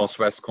the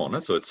northwest corner,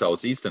 so it's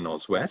southeast and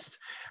northwest,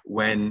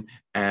 when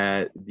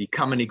the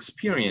common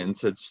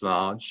experience is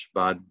large,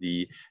 but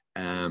the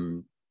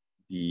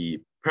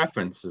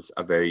preferences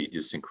are very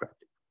idiosyncratic.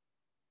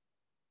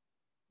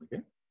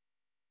 Okay.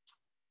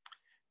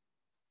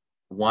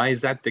 Why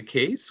is that the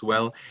case?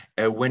 Well,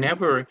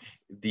 whenever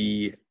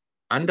the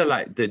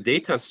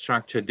data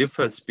structure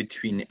differs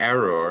between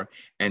error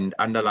and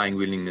underlying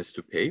willingness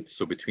to pay,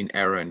 so between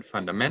error and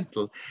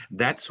fundamental,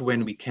 that's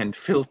when we can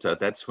filter.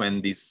 That's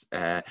when this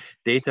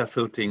data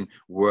filtering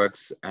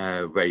works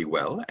very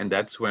well. And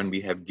that's when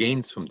we have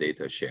gains from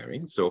data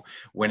sharing. So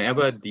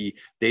whenever the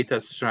data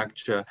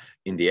structure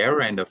in the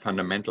error and the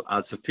fundamental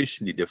are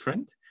sufficiently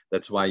different,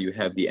 that's why you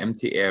have the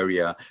empty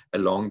area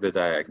along the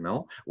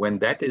diagonal. When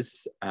that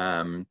is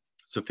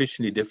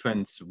sufficiently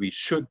different, we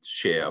should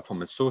share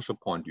from a social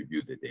point of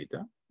view the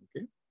data.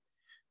 Okay,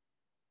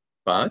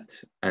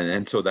 but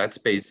and so that's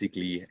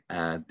basically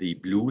the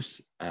blues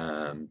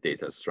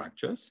data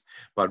structures.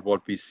 But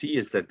what we see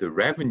is that the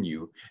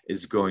revenue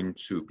is going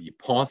to be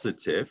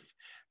positive,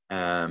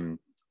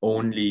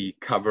 only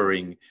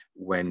covering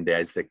when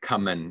there's a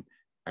common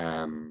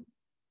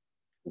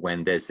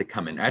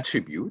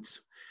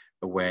attributes,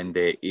 when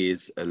there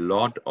is a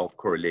lot of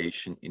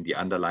correlation in the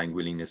underlying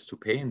willingness to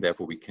pay, and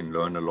therefore we can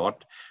learn a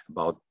lot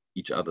about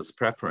each other's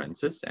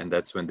preferences, and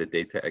that's when the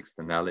data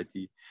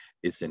externality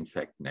is in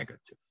fact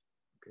negative.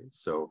 Okay,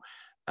 so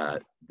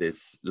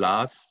this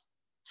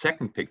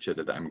second picture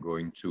that I'm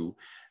going to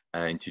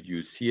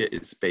introduce here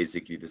is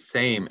basically the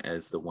same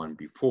as the one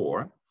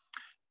before,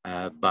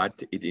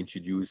 but it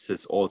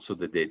introduces also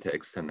the data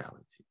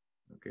externality.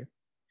 Okay,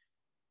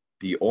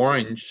 the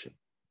orange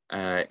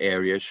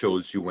area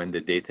shows you when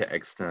the data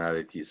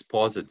externality is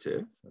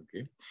positive,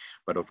 okay?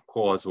 But of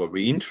course, what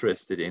we're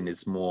interested in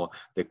is more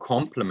the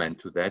complement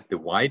to that, the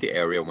white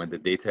area when the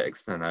data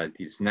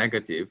externality is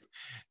negative,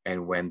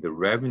 and when the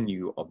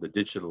revenue of the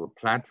digital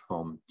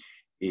platform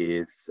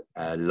is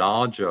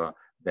larger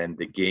than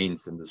the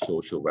gains in the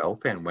social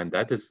welfare. And when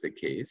that is the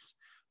case,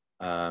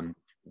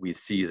 we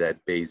see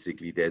that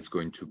basically there's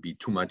going to be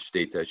too much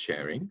data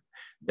sharing.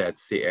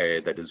 That's the area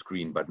that is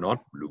green but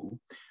not blue,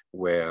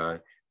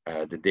 where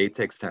the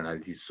data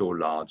externality is so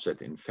large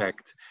that in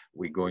fact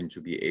we're going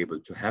to be able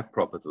to have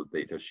proper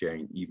data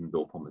sharing, even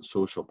though from a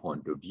social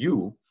point of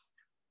view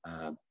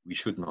we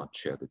should not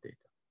share the data.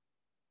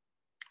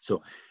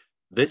 So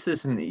this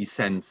is in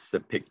essence the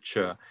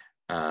picture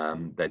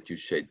that you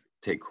should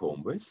take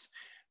home with.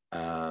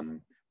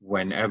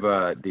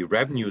 Whenever the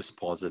revenue is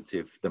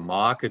positive, the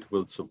market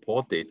will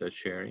support data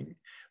sharing,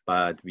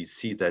 but we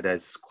see that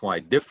as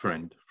quite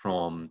different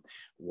from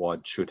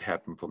what should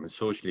happen from a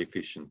socially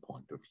efficient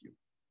point of view.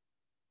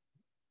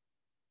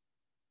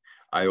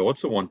 I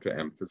also want to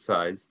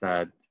emphasize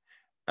that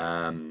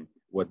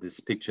what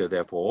this picture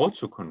therefore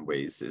also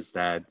conveys is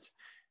that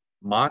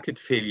market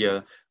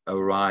failure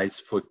arises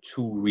for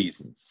two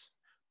reasons.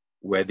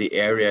 Where the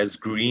area is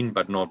green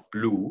but not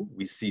blue,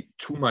 we see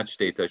too much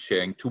data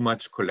sharing, too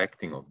much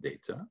collecting of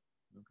data.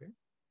 Okay?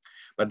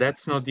 But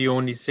that's not the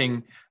only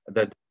thing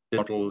that the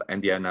model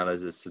and the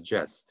analysis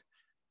suggest.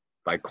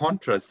 By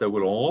contrast, there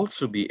will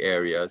also be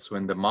areas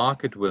when the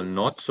market will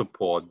not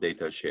support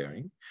data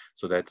sharing.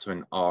 So that's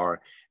when R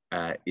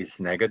is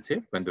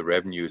negative, when the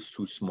revenue is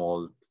too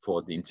small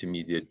for the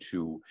intermediate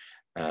to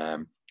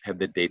have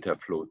the data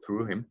flow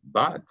through him.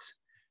 But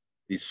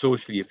the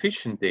socially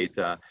efficient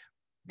data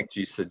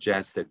actually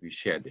suggests that we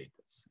share data.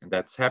 And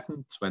that's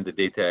happened when the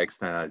data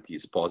externality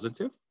is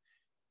positive.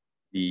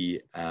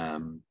 The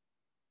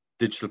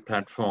digital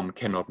platform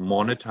cannot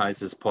monetize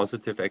this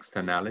positive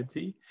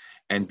externality,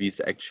 and we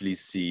actually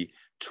see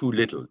too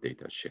little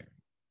data sharing.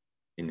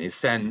 In a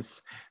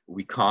sense,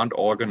 we can't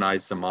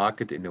organize the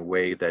market in a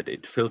way that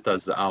it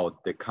filters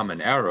out the common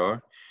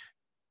error,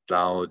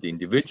 allow the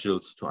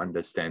individuals to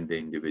understand the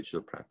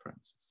individual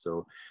preferences.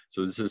 So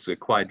this is a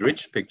quite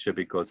rich picture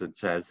because it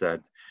says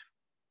that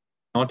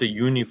not a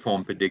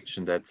uniform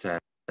prediction that says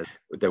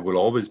there will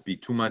always be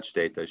too much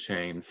data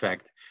sharing. In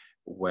fact,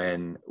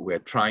 when we're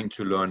trying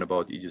to learn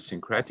about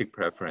idiosyncratic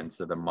preference,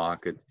 the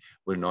market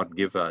will not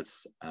give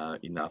us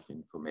enough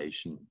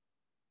information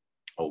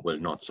or will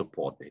not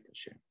support data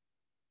sharing.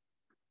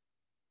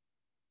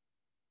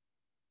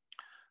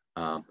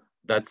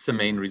 That's the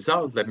main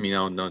result. Let me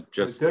now not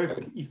just...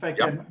 Dirk, if I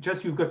can,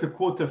 just you've got a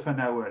quarter of an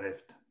hour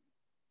left.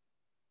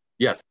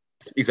 Yes,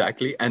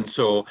 exactly. And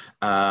so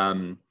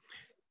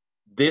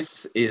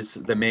this is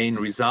the main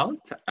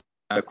result,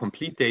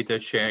 complete data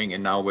sharing.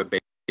 And now we're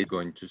basically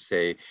going to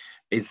say,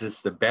 is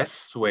this the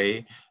best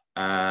way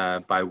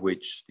by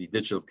which the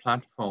digital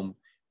platform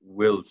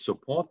will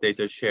support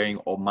data sharing,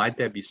 or might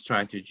there be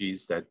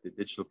strategies that the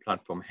digital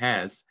platform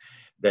has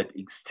that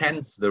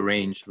extends the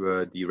range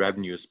where the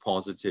revenue is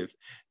positive,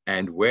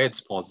 and where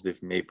it's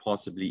positive may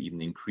possibly even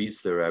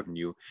increase the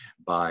revenue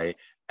by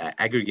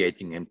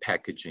aggregating and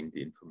packaging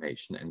the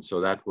information. And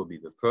so that will be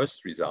the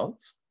first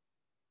results.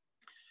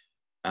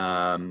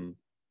 And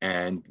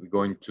we're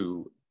going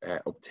to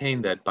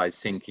obtain that by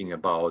thinking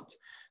about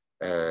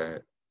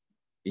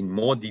in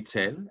more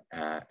detail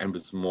and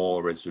with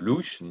more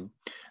resolution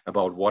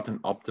about what an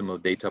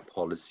optimal data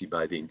policy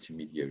by the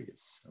intermediary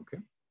is, okay?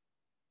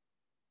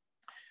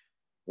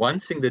 One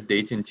thing the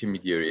data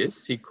intermediary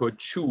is, he could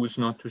choose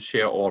not to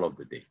share all of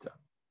the data,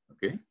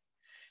 okay?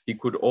 He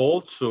could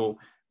also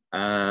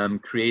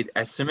create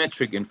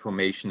asymmetric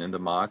information in the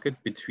market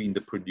between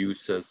the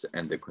producers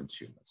and the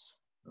consumers,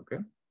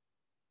 okay?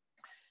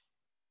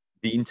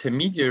 The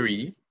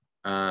intermediary,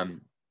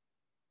 and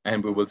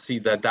we will see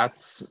that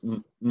that's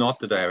not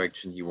the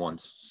direction he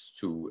wants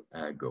to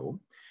go.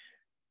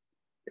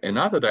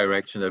 Another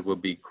direction that will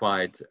be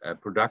quite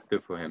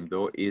productive for him,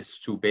 though, is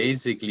to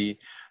basically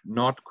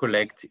not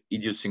collect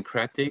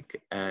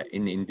idiosyncratic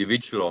in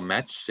individual or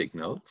match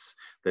signals,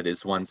 that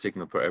is one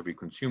signal for every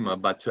consumer,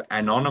 but to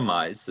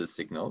anonymize the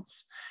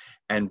signals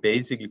and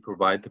basically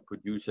provide the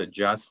producer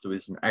just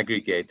with an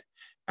aggregate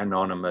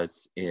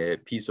anonymous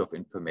piece of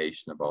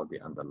information about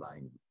the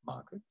underlying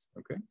market,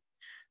 okay?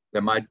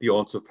 There might be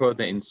also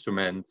further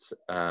instruments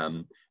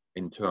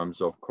in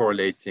terms of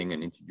correlating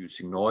and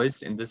introducing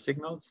noise in the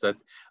signals that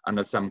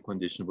under some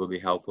condition will be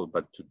helpful,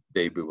 but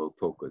today we will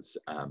focus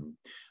on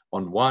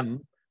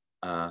one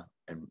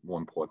and more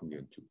importantly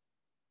on two.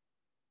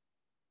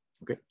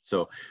 Okay,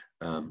 so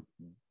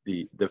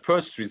the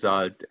first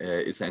result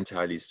is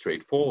entirely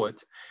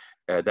straightforward.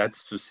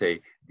 That's to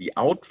say the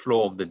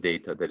outflow of the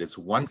data, that is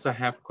once I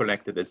have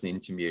collected as an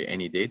intermediary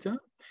any data,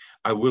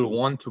 I will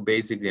want to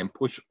basically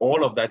push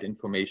all of that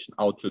information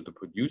out to the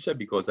producer,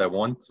 because I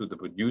want the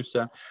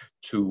producer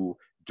to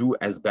do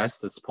as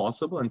best as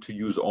possible and to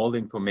use all the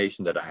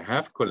information that I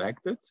have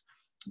collected,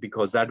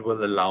 because that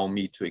will allow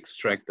me to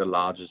extract the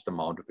largest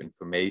amount of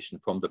information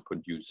from the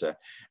producer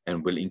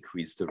and will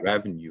increase the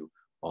revenue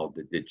of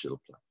the digital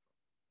platform.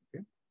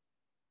 Okay?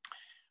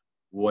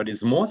 What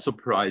is more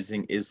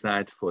surprising is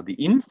that for the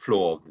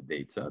inflow of the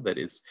data, that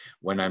is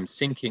when I'm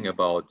thinking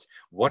about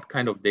what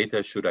kind of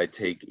data should I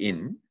take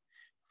in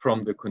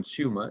from the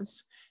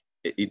consumers,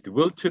 it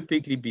will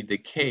typically be the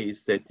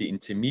case that the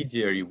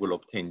intermediary will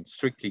obtain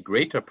strictly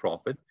greater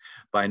profit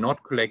by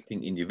not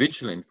collecting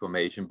individual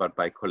information, but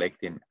by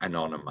collecting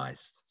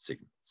anonymized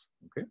signals,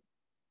 okay?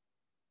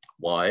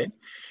 Why?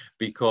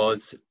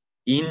 Because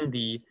in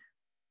the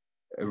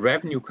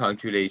revenue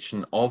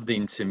calculation of the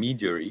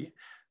intermediary,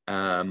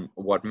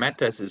 what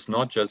matters is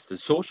not just the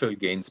social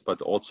gains,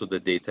 but also the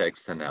data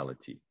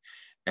externality.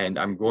 And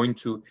I'm going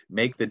to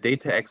make the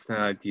data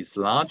externalities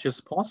large as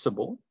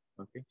possible,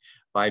 okay,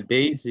 by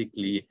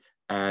basically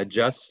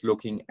just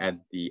looking at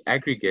the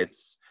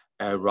aggregates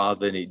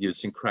rather than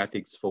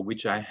idiosyncratics for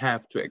which I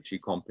have to actually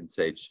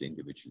compensate the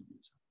individual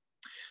user.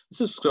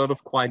 This is sort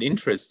of quite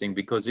interesting,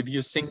 because if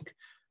you think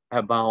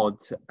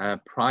about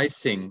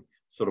pricing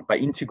sort of by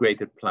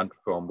integrated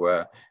platform,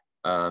 where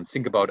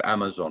think about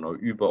Amazon or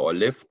Uber or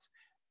Lyft,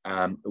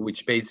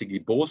 which basically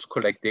both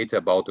collect data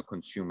about the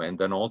consumer and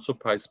then also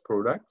price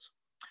products.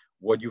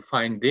 What you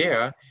find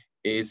there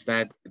is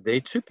that they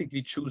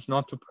typically choose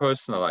not to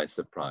personalize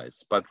the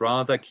price, but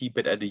rather keep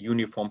it at a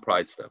uniform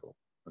price level,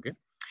 okay?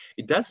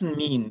 It doesn't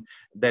mean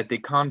that they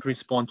can't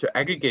respond to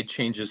aggregate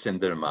changes in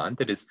the demand.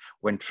 That is,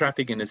 when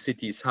traffic in a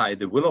city is high,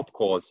 they will, of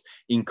course,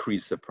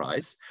 increase the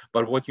price.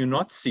 But what you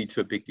not see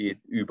typically at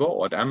Uber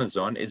or at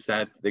Amazon is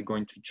that they're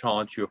going to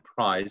charge you a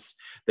price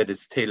that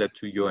is tailored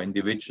to your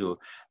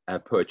individual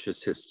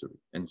purchase history.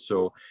 And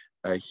so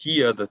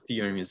here, the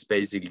theorem is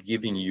basically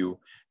giving you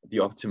the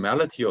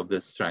optimality of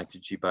this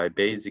strategy by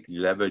basically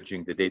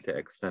leveraging the data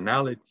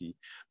externality,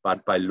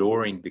 but by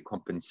lowering the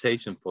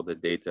compensation for the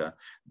data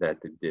that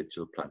the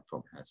digital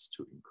platform has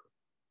to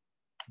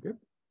incur.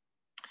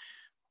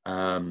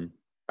 Okay.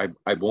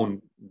 I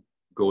won't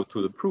go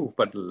to the proof,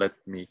 but let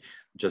me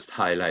just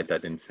highlight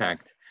that in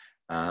fact,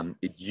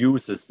 it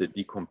uses the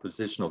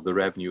decomposition of the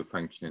revenue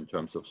function in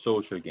terms of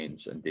social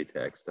gains and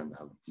data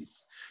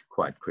externalities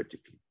quite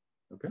critically.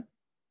 Okay.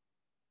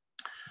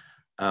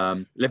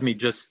 Let me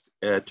just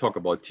talk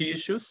about T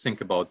issues.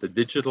 Think about the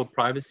digital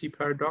privacy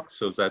paradox.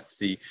 So that's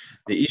the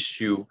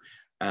issue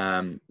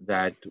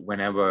that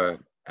whenever,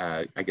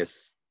 I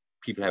guess,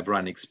 people have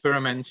run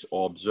experiments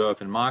or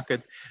observe in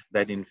market,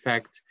 that in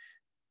fact,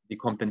 the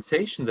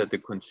compensation that the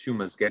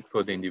consumers get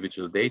for the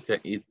individual data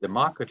at the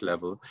market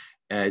level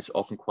is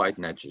often quite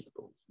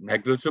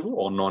negligible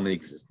or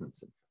non-existent.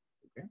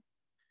 Okay?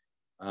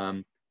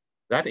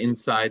 That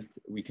insight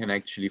we can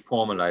actually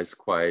formalize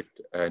quite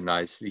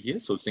nicely here.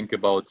 So think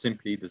about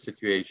simply the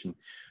situation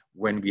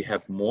when we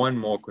have more and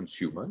more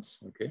consumers,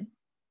 okay?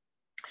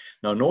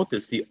 Now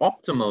notice the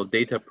optimal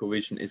data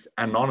provision is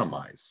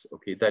anonymized,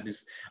 okay? That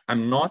is,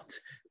 I'm not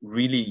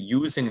really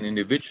using an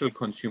individual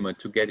consumer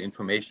to get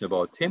information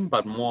about him,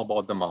 but more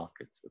about the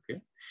market,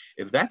 okay?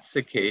 If that's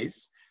the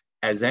case,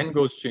 as n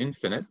goes to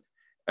infinite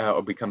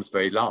or becomes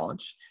very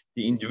large,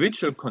 the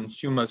individual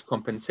consumer's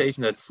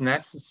compensation that's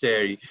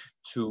necessary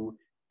to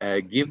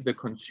give the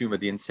consumer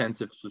the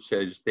incentive to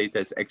sell his data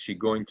is actually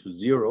going to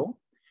zero,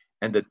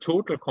 and the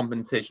total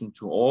compensation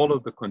to all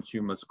of the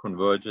consumers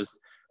converges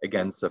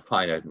against a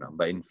finite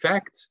number. In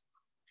fact,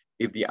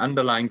 if the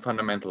underlying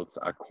fundamentals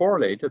are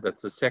correlated,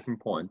 that's the second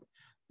point,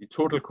 the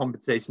total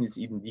compensation is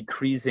even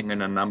decreasing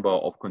in a number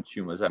of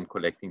consumers I'm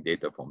collecting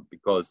data from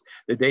because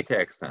the data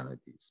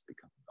externalities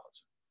become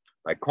larger.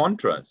 By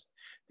contrast,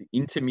 the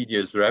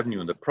intermediary's revenue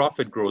and the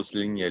profit grows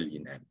linearly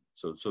in n.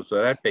 So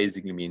that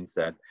basically means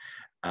that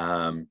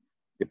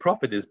the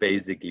profit is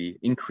basically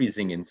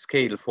increasing in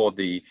scale for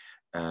the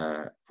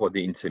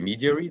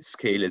intermediary.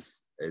 Scale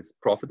is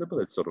profitable.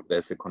 It's sort of,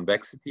 there's a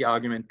convexity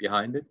argument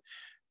behind it,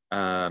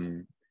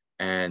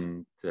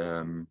 and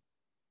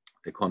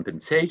the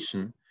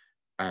compensation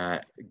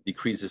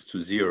decreases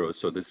to zero.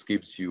 So this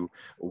gives you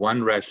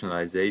one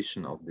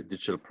rationalization of the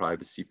digital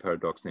privacy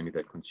paradox, namely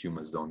that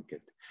consumers don't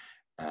get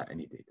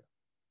any data.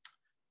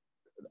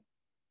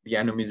 The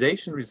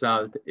anonymization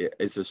result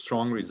is a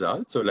strong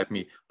result. So let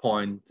me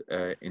point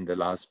in the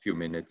last few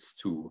minutes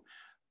to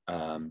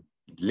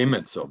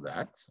limits of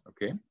that,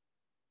 okay?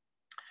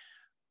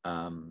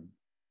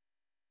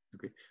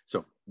 Okay,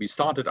 so we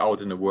started out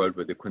in a world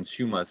where the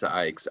consumers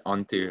are ex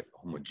ante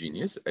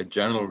homogeneous. A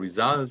general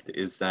result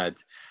is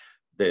that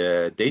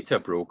the data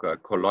broker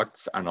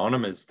collects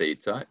anonymous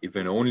data if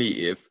and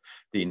only if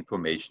the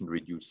information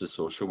reduces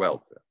social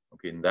welfare.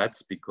 Okay, and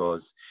that's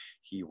because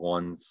he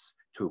wants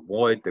to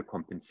avoid the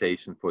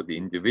compensation for the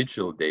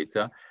individual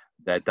data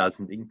that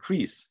doesn't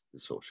increase the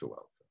social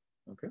welfare.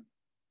 Okay.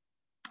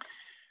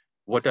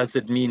 What does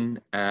it mean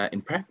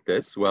in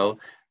practice? Well,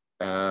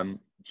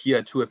 here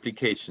are two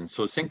applications.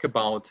 So think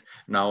about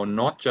now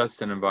not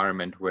just an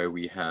environment where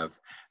we have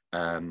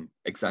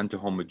ex ante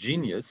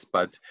homogeneous,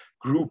 but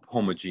group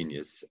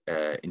homogeneous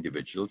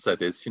individuals.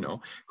 That is, you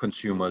know,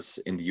 consumers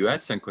in the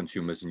US and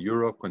consumers in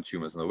Europe,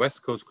 consumers on the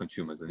West Coast,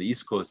 consumers on the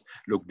East Coast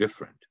look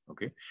different.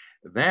 Okay,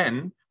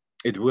 then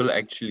it will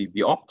actually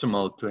be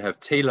optimal to have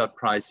tailored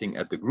pricing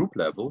at the group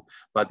level,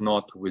 but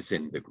not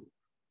within the group.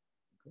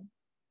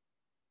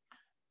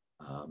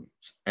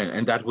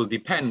 And that will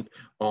depend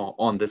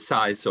on the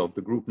size of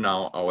the group.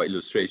 Now, our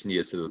illustration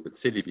here is a little bit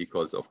silly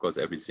because, of course,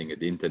 everything at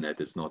the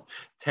internet is not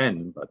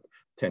 10, but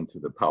 10 to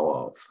the power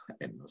of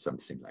n or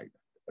something like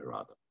that,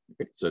 rather.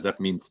 Okay. So that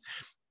means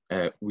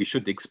we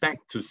should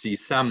expect to see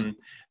some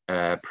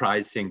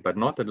pricing, but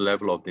not at the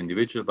level of the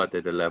individual, but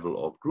at the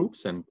level of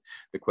groups. And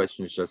the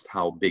question is just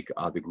how big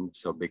are the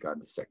groups, how big are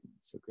the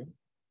segments, okay?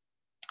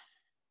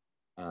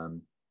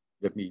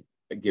 Let me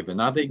give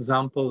another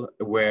example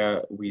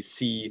where we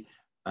see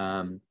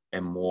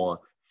a more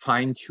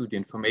fine-tuned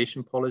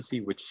information policy,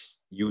 which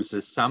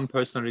uses some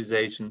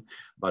personalization,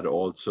 but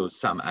also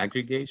some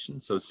aggregation.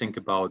 So think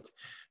about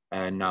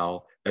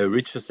now a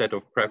richer set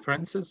of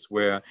preferences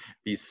where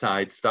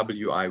besides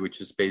WI, which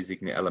is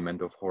basically an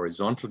element of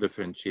horizontal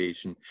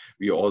differentiation,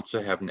 we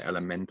also have an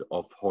element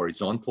of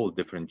horizontal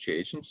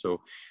differentiation.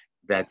 So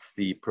that's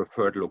the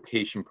preferred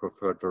location,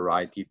 preferred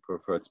variety,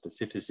 preferred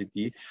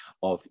specificity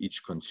of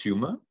each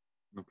consumer.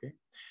 Okay.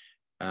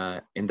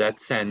 In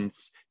that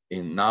sense,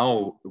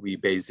 now we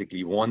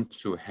basically want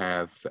to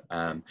have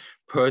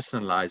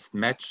personalized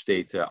match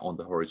data on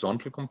the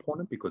horizontal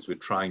component because we're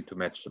trying to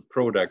match the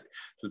product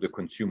to the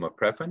consumer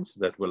preference.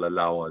 That will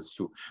allow us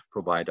to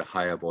provide a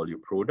higher value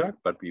product,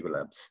 but we will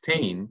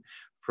abstain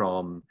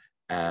from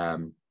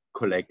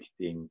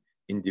collecting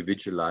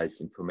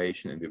individualized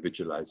information,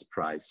 individualized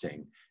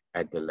pricing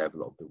at the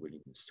level of the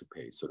willingness to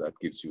pay. So that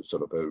gives you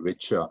sort of a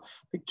richer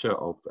picture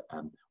of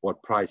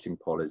what pricing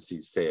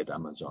policies, say at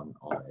Amazon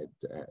or at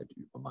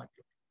Uber might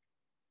look.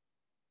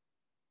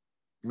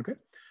 Okay.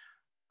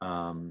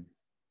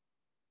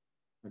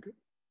 Okay.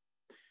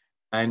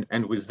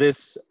 And with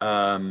this,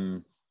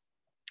 I'm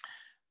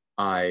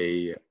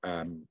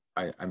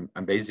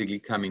basically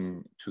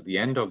coming to the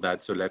end of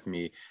that. So let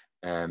me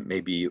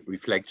maybe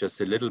reflect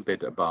just a little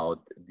bit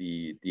about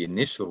the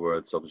initial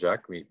words of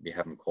Jacques. We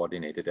haven't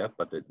coordinated that,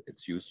 but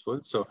it's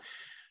useful. So,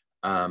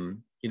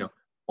 you know,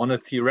 on a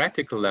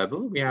theoretical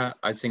level,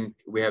 I think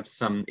we have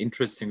some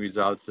interesting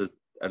results that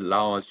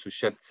allow us to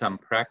shed some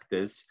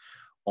practice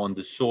on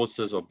the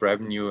sources of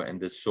revenue and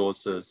the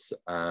sources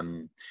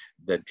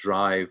that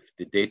drive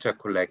the data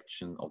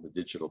collection of the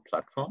digital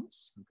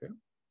platforms. Okay.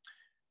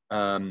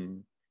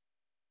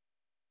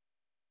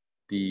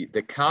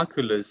 The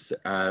calculus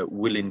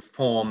will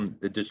inform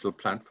the digital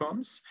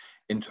platforms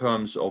in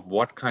terms of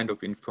what kind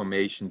of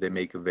information they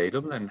make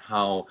available and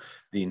how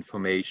the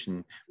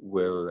information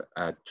will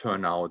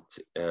turn out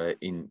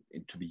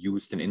to be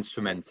used in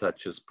instruments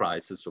such as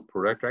prices or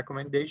product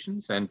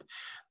recommendations. And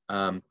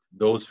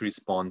those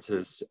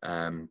responses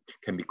can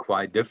be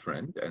quite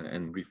different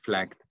and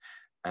reflect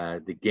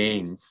the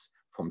gains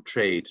from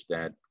trade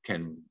that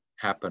can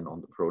happen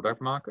on the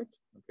product market.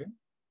 Okay.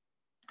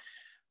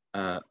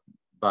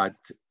 But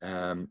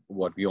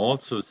what we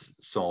also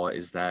saw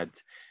is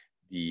that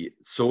the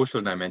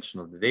social dimension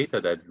of the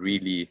data that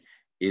really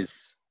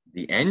is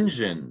the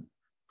engine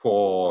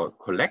for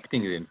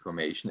collecting the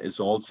information is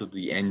also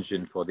the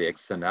engine for the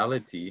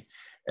externality.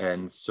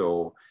 And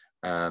so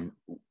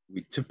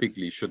we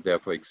typically should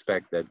therefore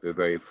expect that we're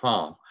very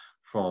far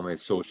from a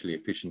socially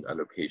efficient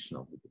allocation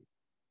of the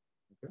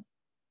data.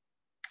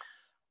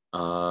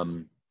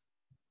 Okay.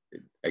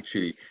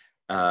 Actually,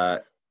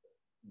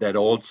 that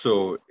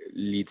also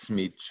leads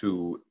me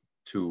to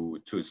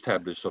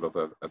establish sort of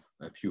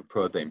a few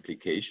further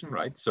implications,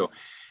 right? So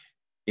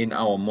in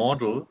our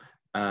model,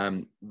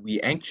 we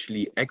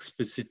actually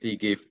explicitly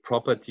gave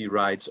property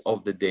rights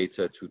of the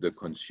data to the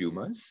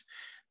consumers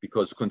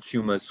because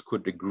consumers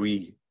could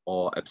agree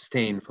or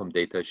abstain from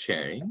data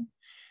sharing.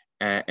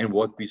 And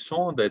what we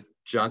saw that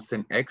just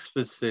an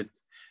explicit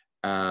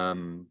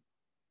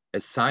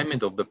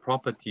assignment of the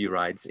property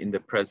rights in the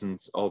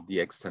presence of the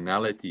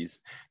externalities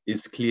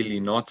is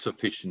clearly not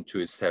sufficient to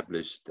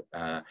establish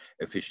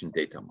efficient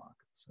data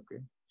markets.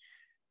 Okay,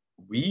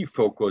 we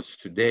focus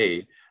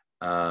today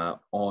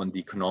on the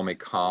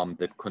economic harm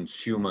that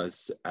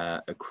consumers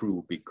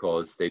accrue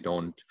because they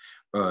don't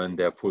earn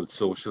their full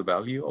social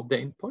value of the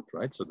input,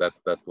 right? So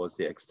that was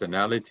the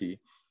externality.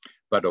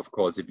 But of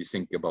course, if you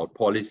think about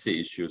policy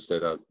issues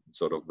that are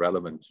sort of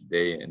relevant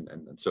today and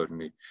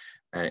certainly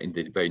in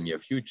the very near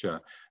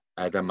future,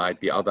 there might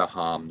be other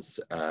harms,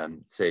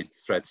 say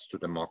threats to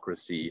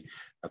democracy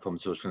from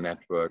social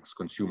networks,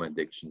 consumer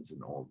addictions,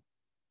 and all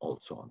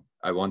so on.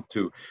 I want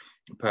to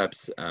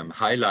perhaps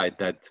highlight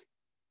that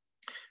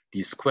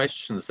these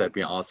questions that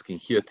we're asking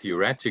here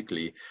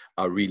theoretically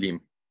are really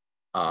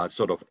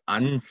sort of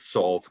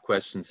unsolved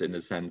questions in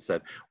the sense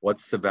that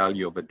what's the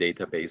value of a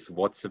database,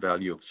 what's the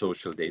value of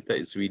social data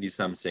is really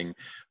something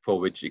for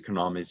which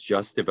economists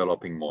just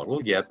developing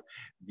model, yet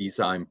these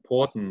are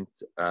important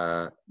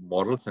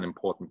models, an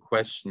important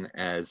question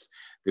as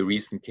the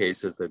recent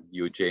cases that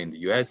DOJ in the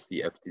US,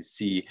 the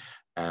FTC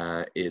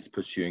is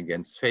pursuing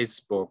against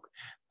Facebook.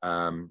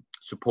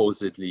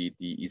 Supposedly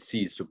the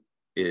EC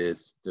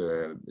is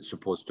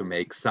supposed to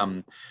make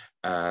some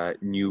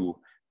new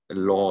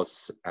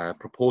laws,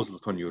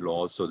 proposals for new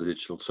laws, so the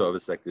Digital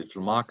Service Act,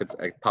 Digital Markets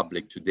Act,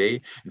 public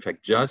today. In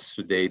fact, just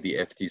today, the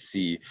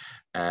FTC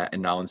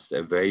announced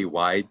a very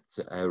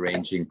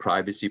wide-ranging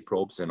privacy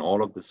probes in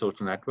all of the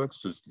social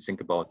networks to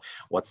think about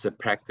what's the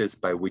practice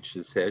by which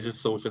they share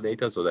social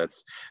data. So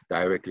that's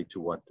directly to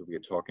what we are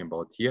talking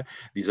about here.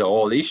 These are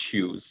all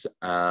issues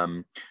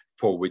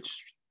for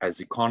which, as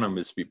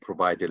economists, we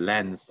provide a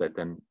lens that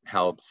then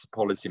helps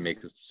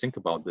policymakers to think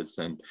about this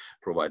and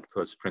provide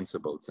first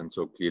principles. And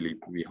so clearly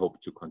we hope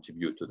to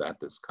contribute to that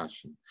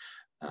discussion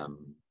a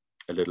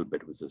little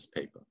bit with this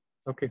paper.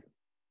 Okay.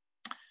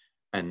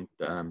 And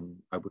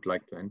I would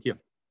like to end here.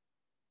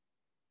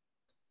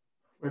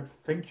 Well,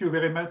 thank you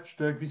very much,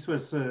 Dirk. This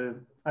was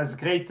as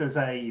great as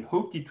I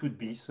hoped it would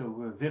be.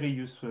 So very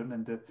useful.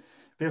 And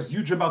there's a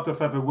huge amount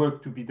of other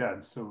work to be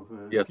done. So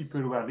yes.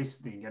 People who are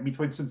listening, I mean,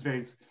 for instance, there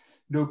is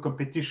no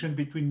competition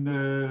between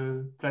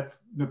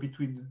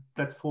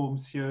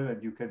platforms here,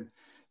 and you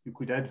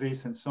could add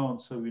this and so on.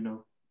 So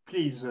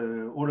please,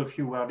 all of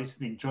you who are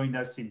listening, join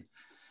us in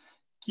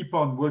keep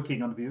on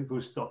working on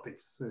those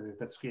topics.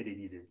 That's really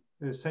needed.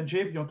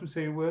 Sanjeev, you want to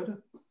say a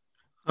word?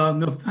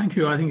 No, thank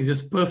you. I think it's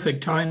just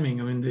perfect timing.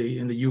 I mean,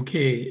 in the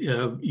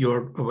UK,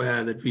 you're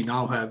aware that we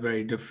now have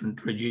very different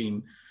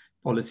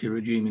policy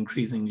regime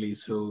increasingly.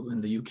 So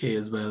in the UK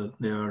as well,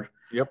 they are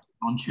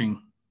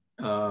launching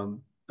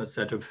a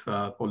set of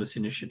policy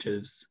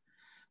initiatives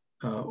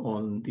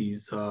on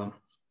these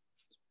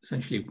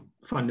essentially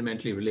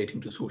fundamentally relating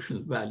to social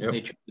value,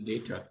 nature of the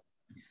data.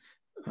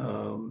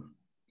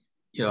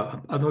 Yeah,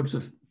 I thought it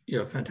was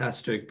a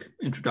fantastic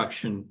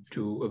introduction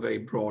to a very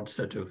broad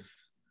set of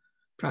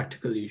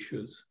practical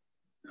issues.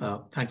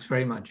 Thanks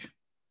very much.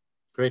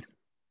 Great.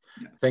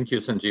 Thank you,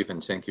 Sanjeev,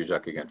 and thank you,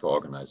 Jacques, again for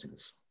organizing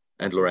this.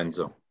 And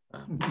Lorenzo.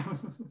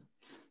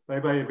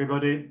 Bye-bye,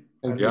 everybody.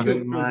 Thank you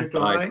very much.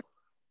 Bye.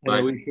 And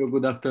I wish you a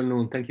good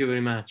afternoon. Thank you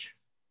very much.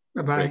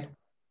 Bye-bye.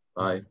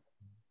 Bye.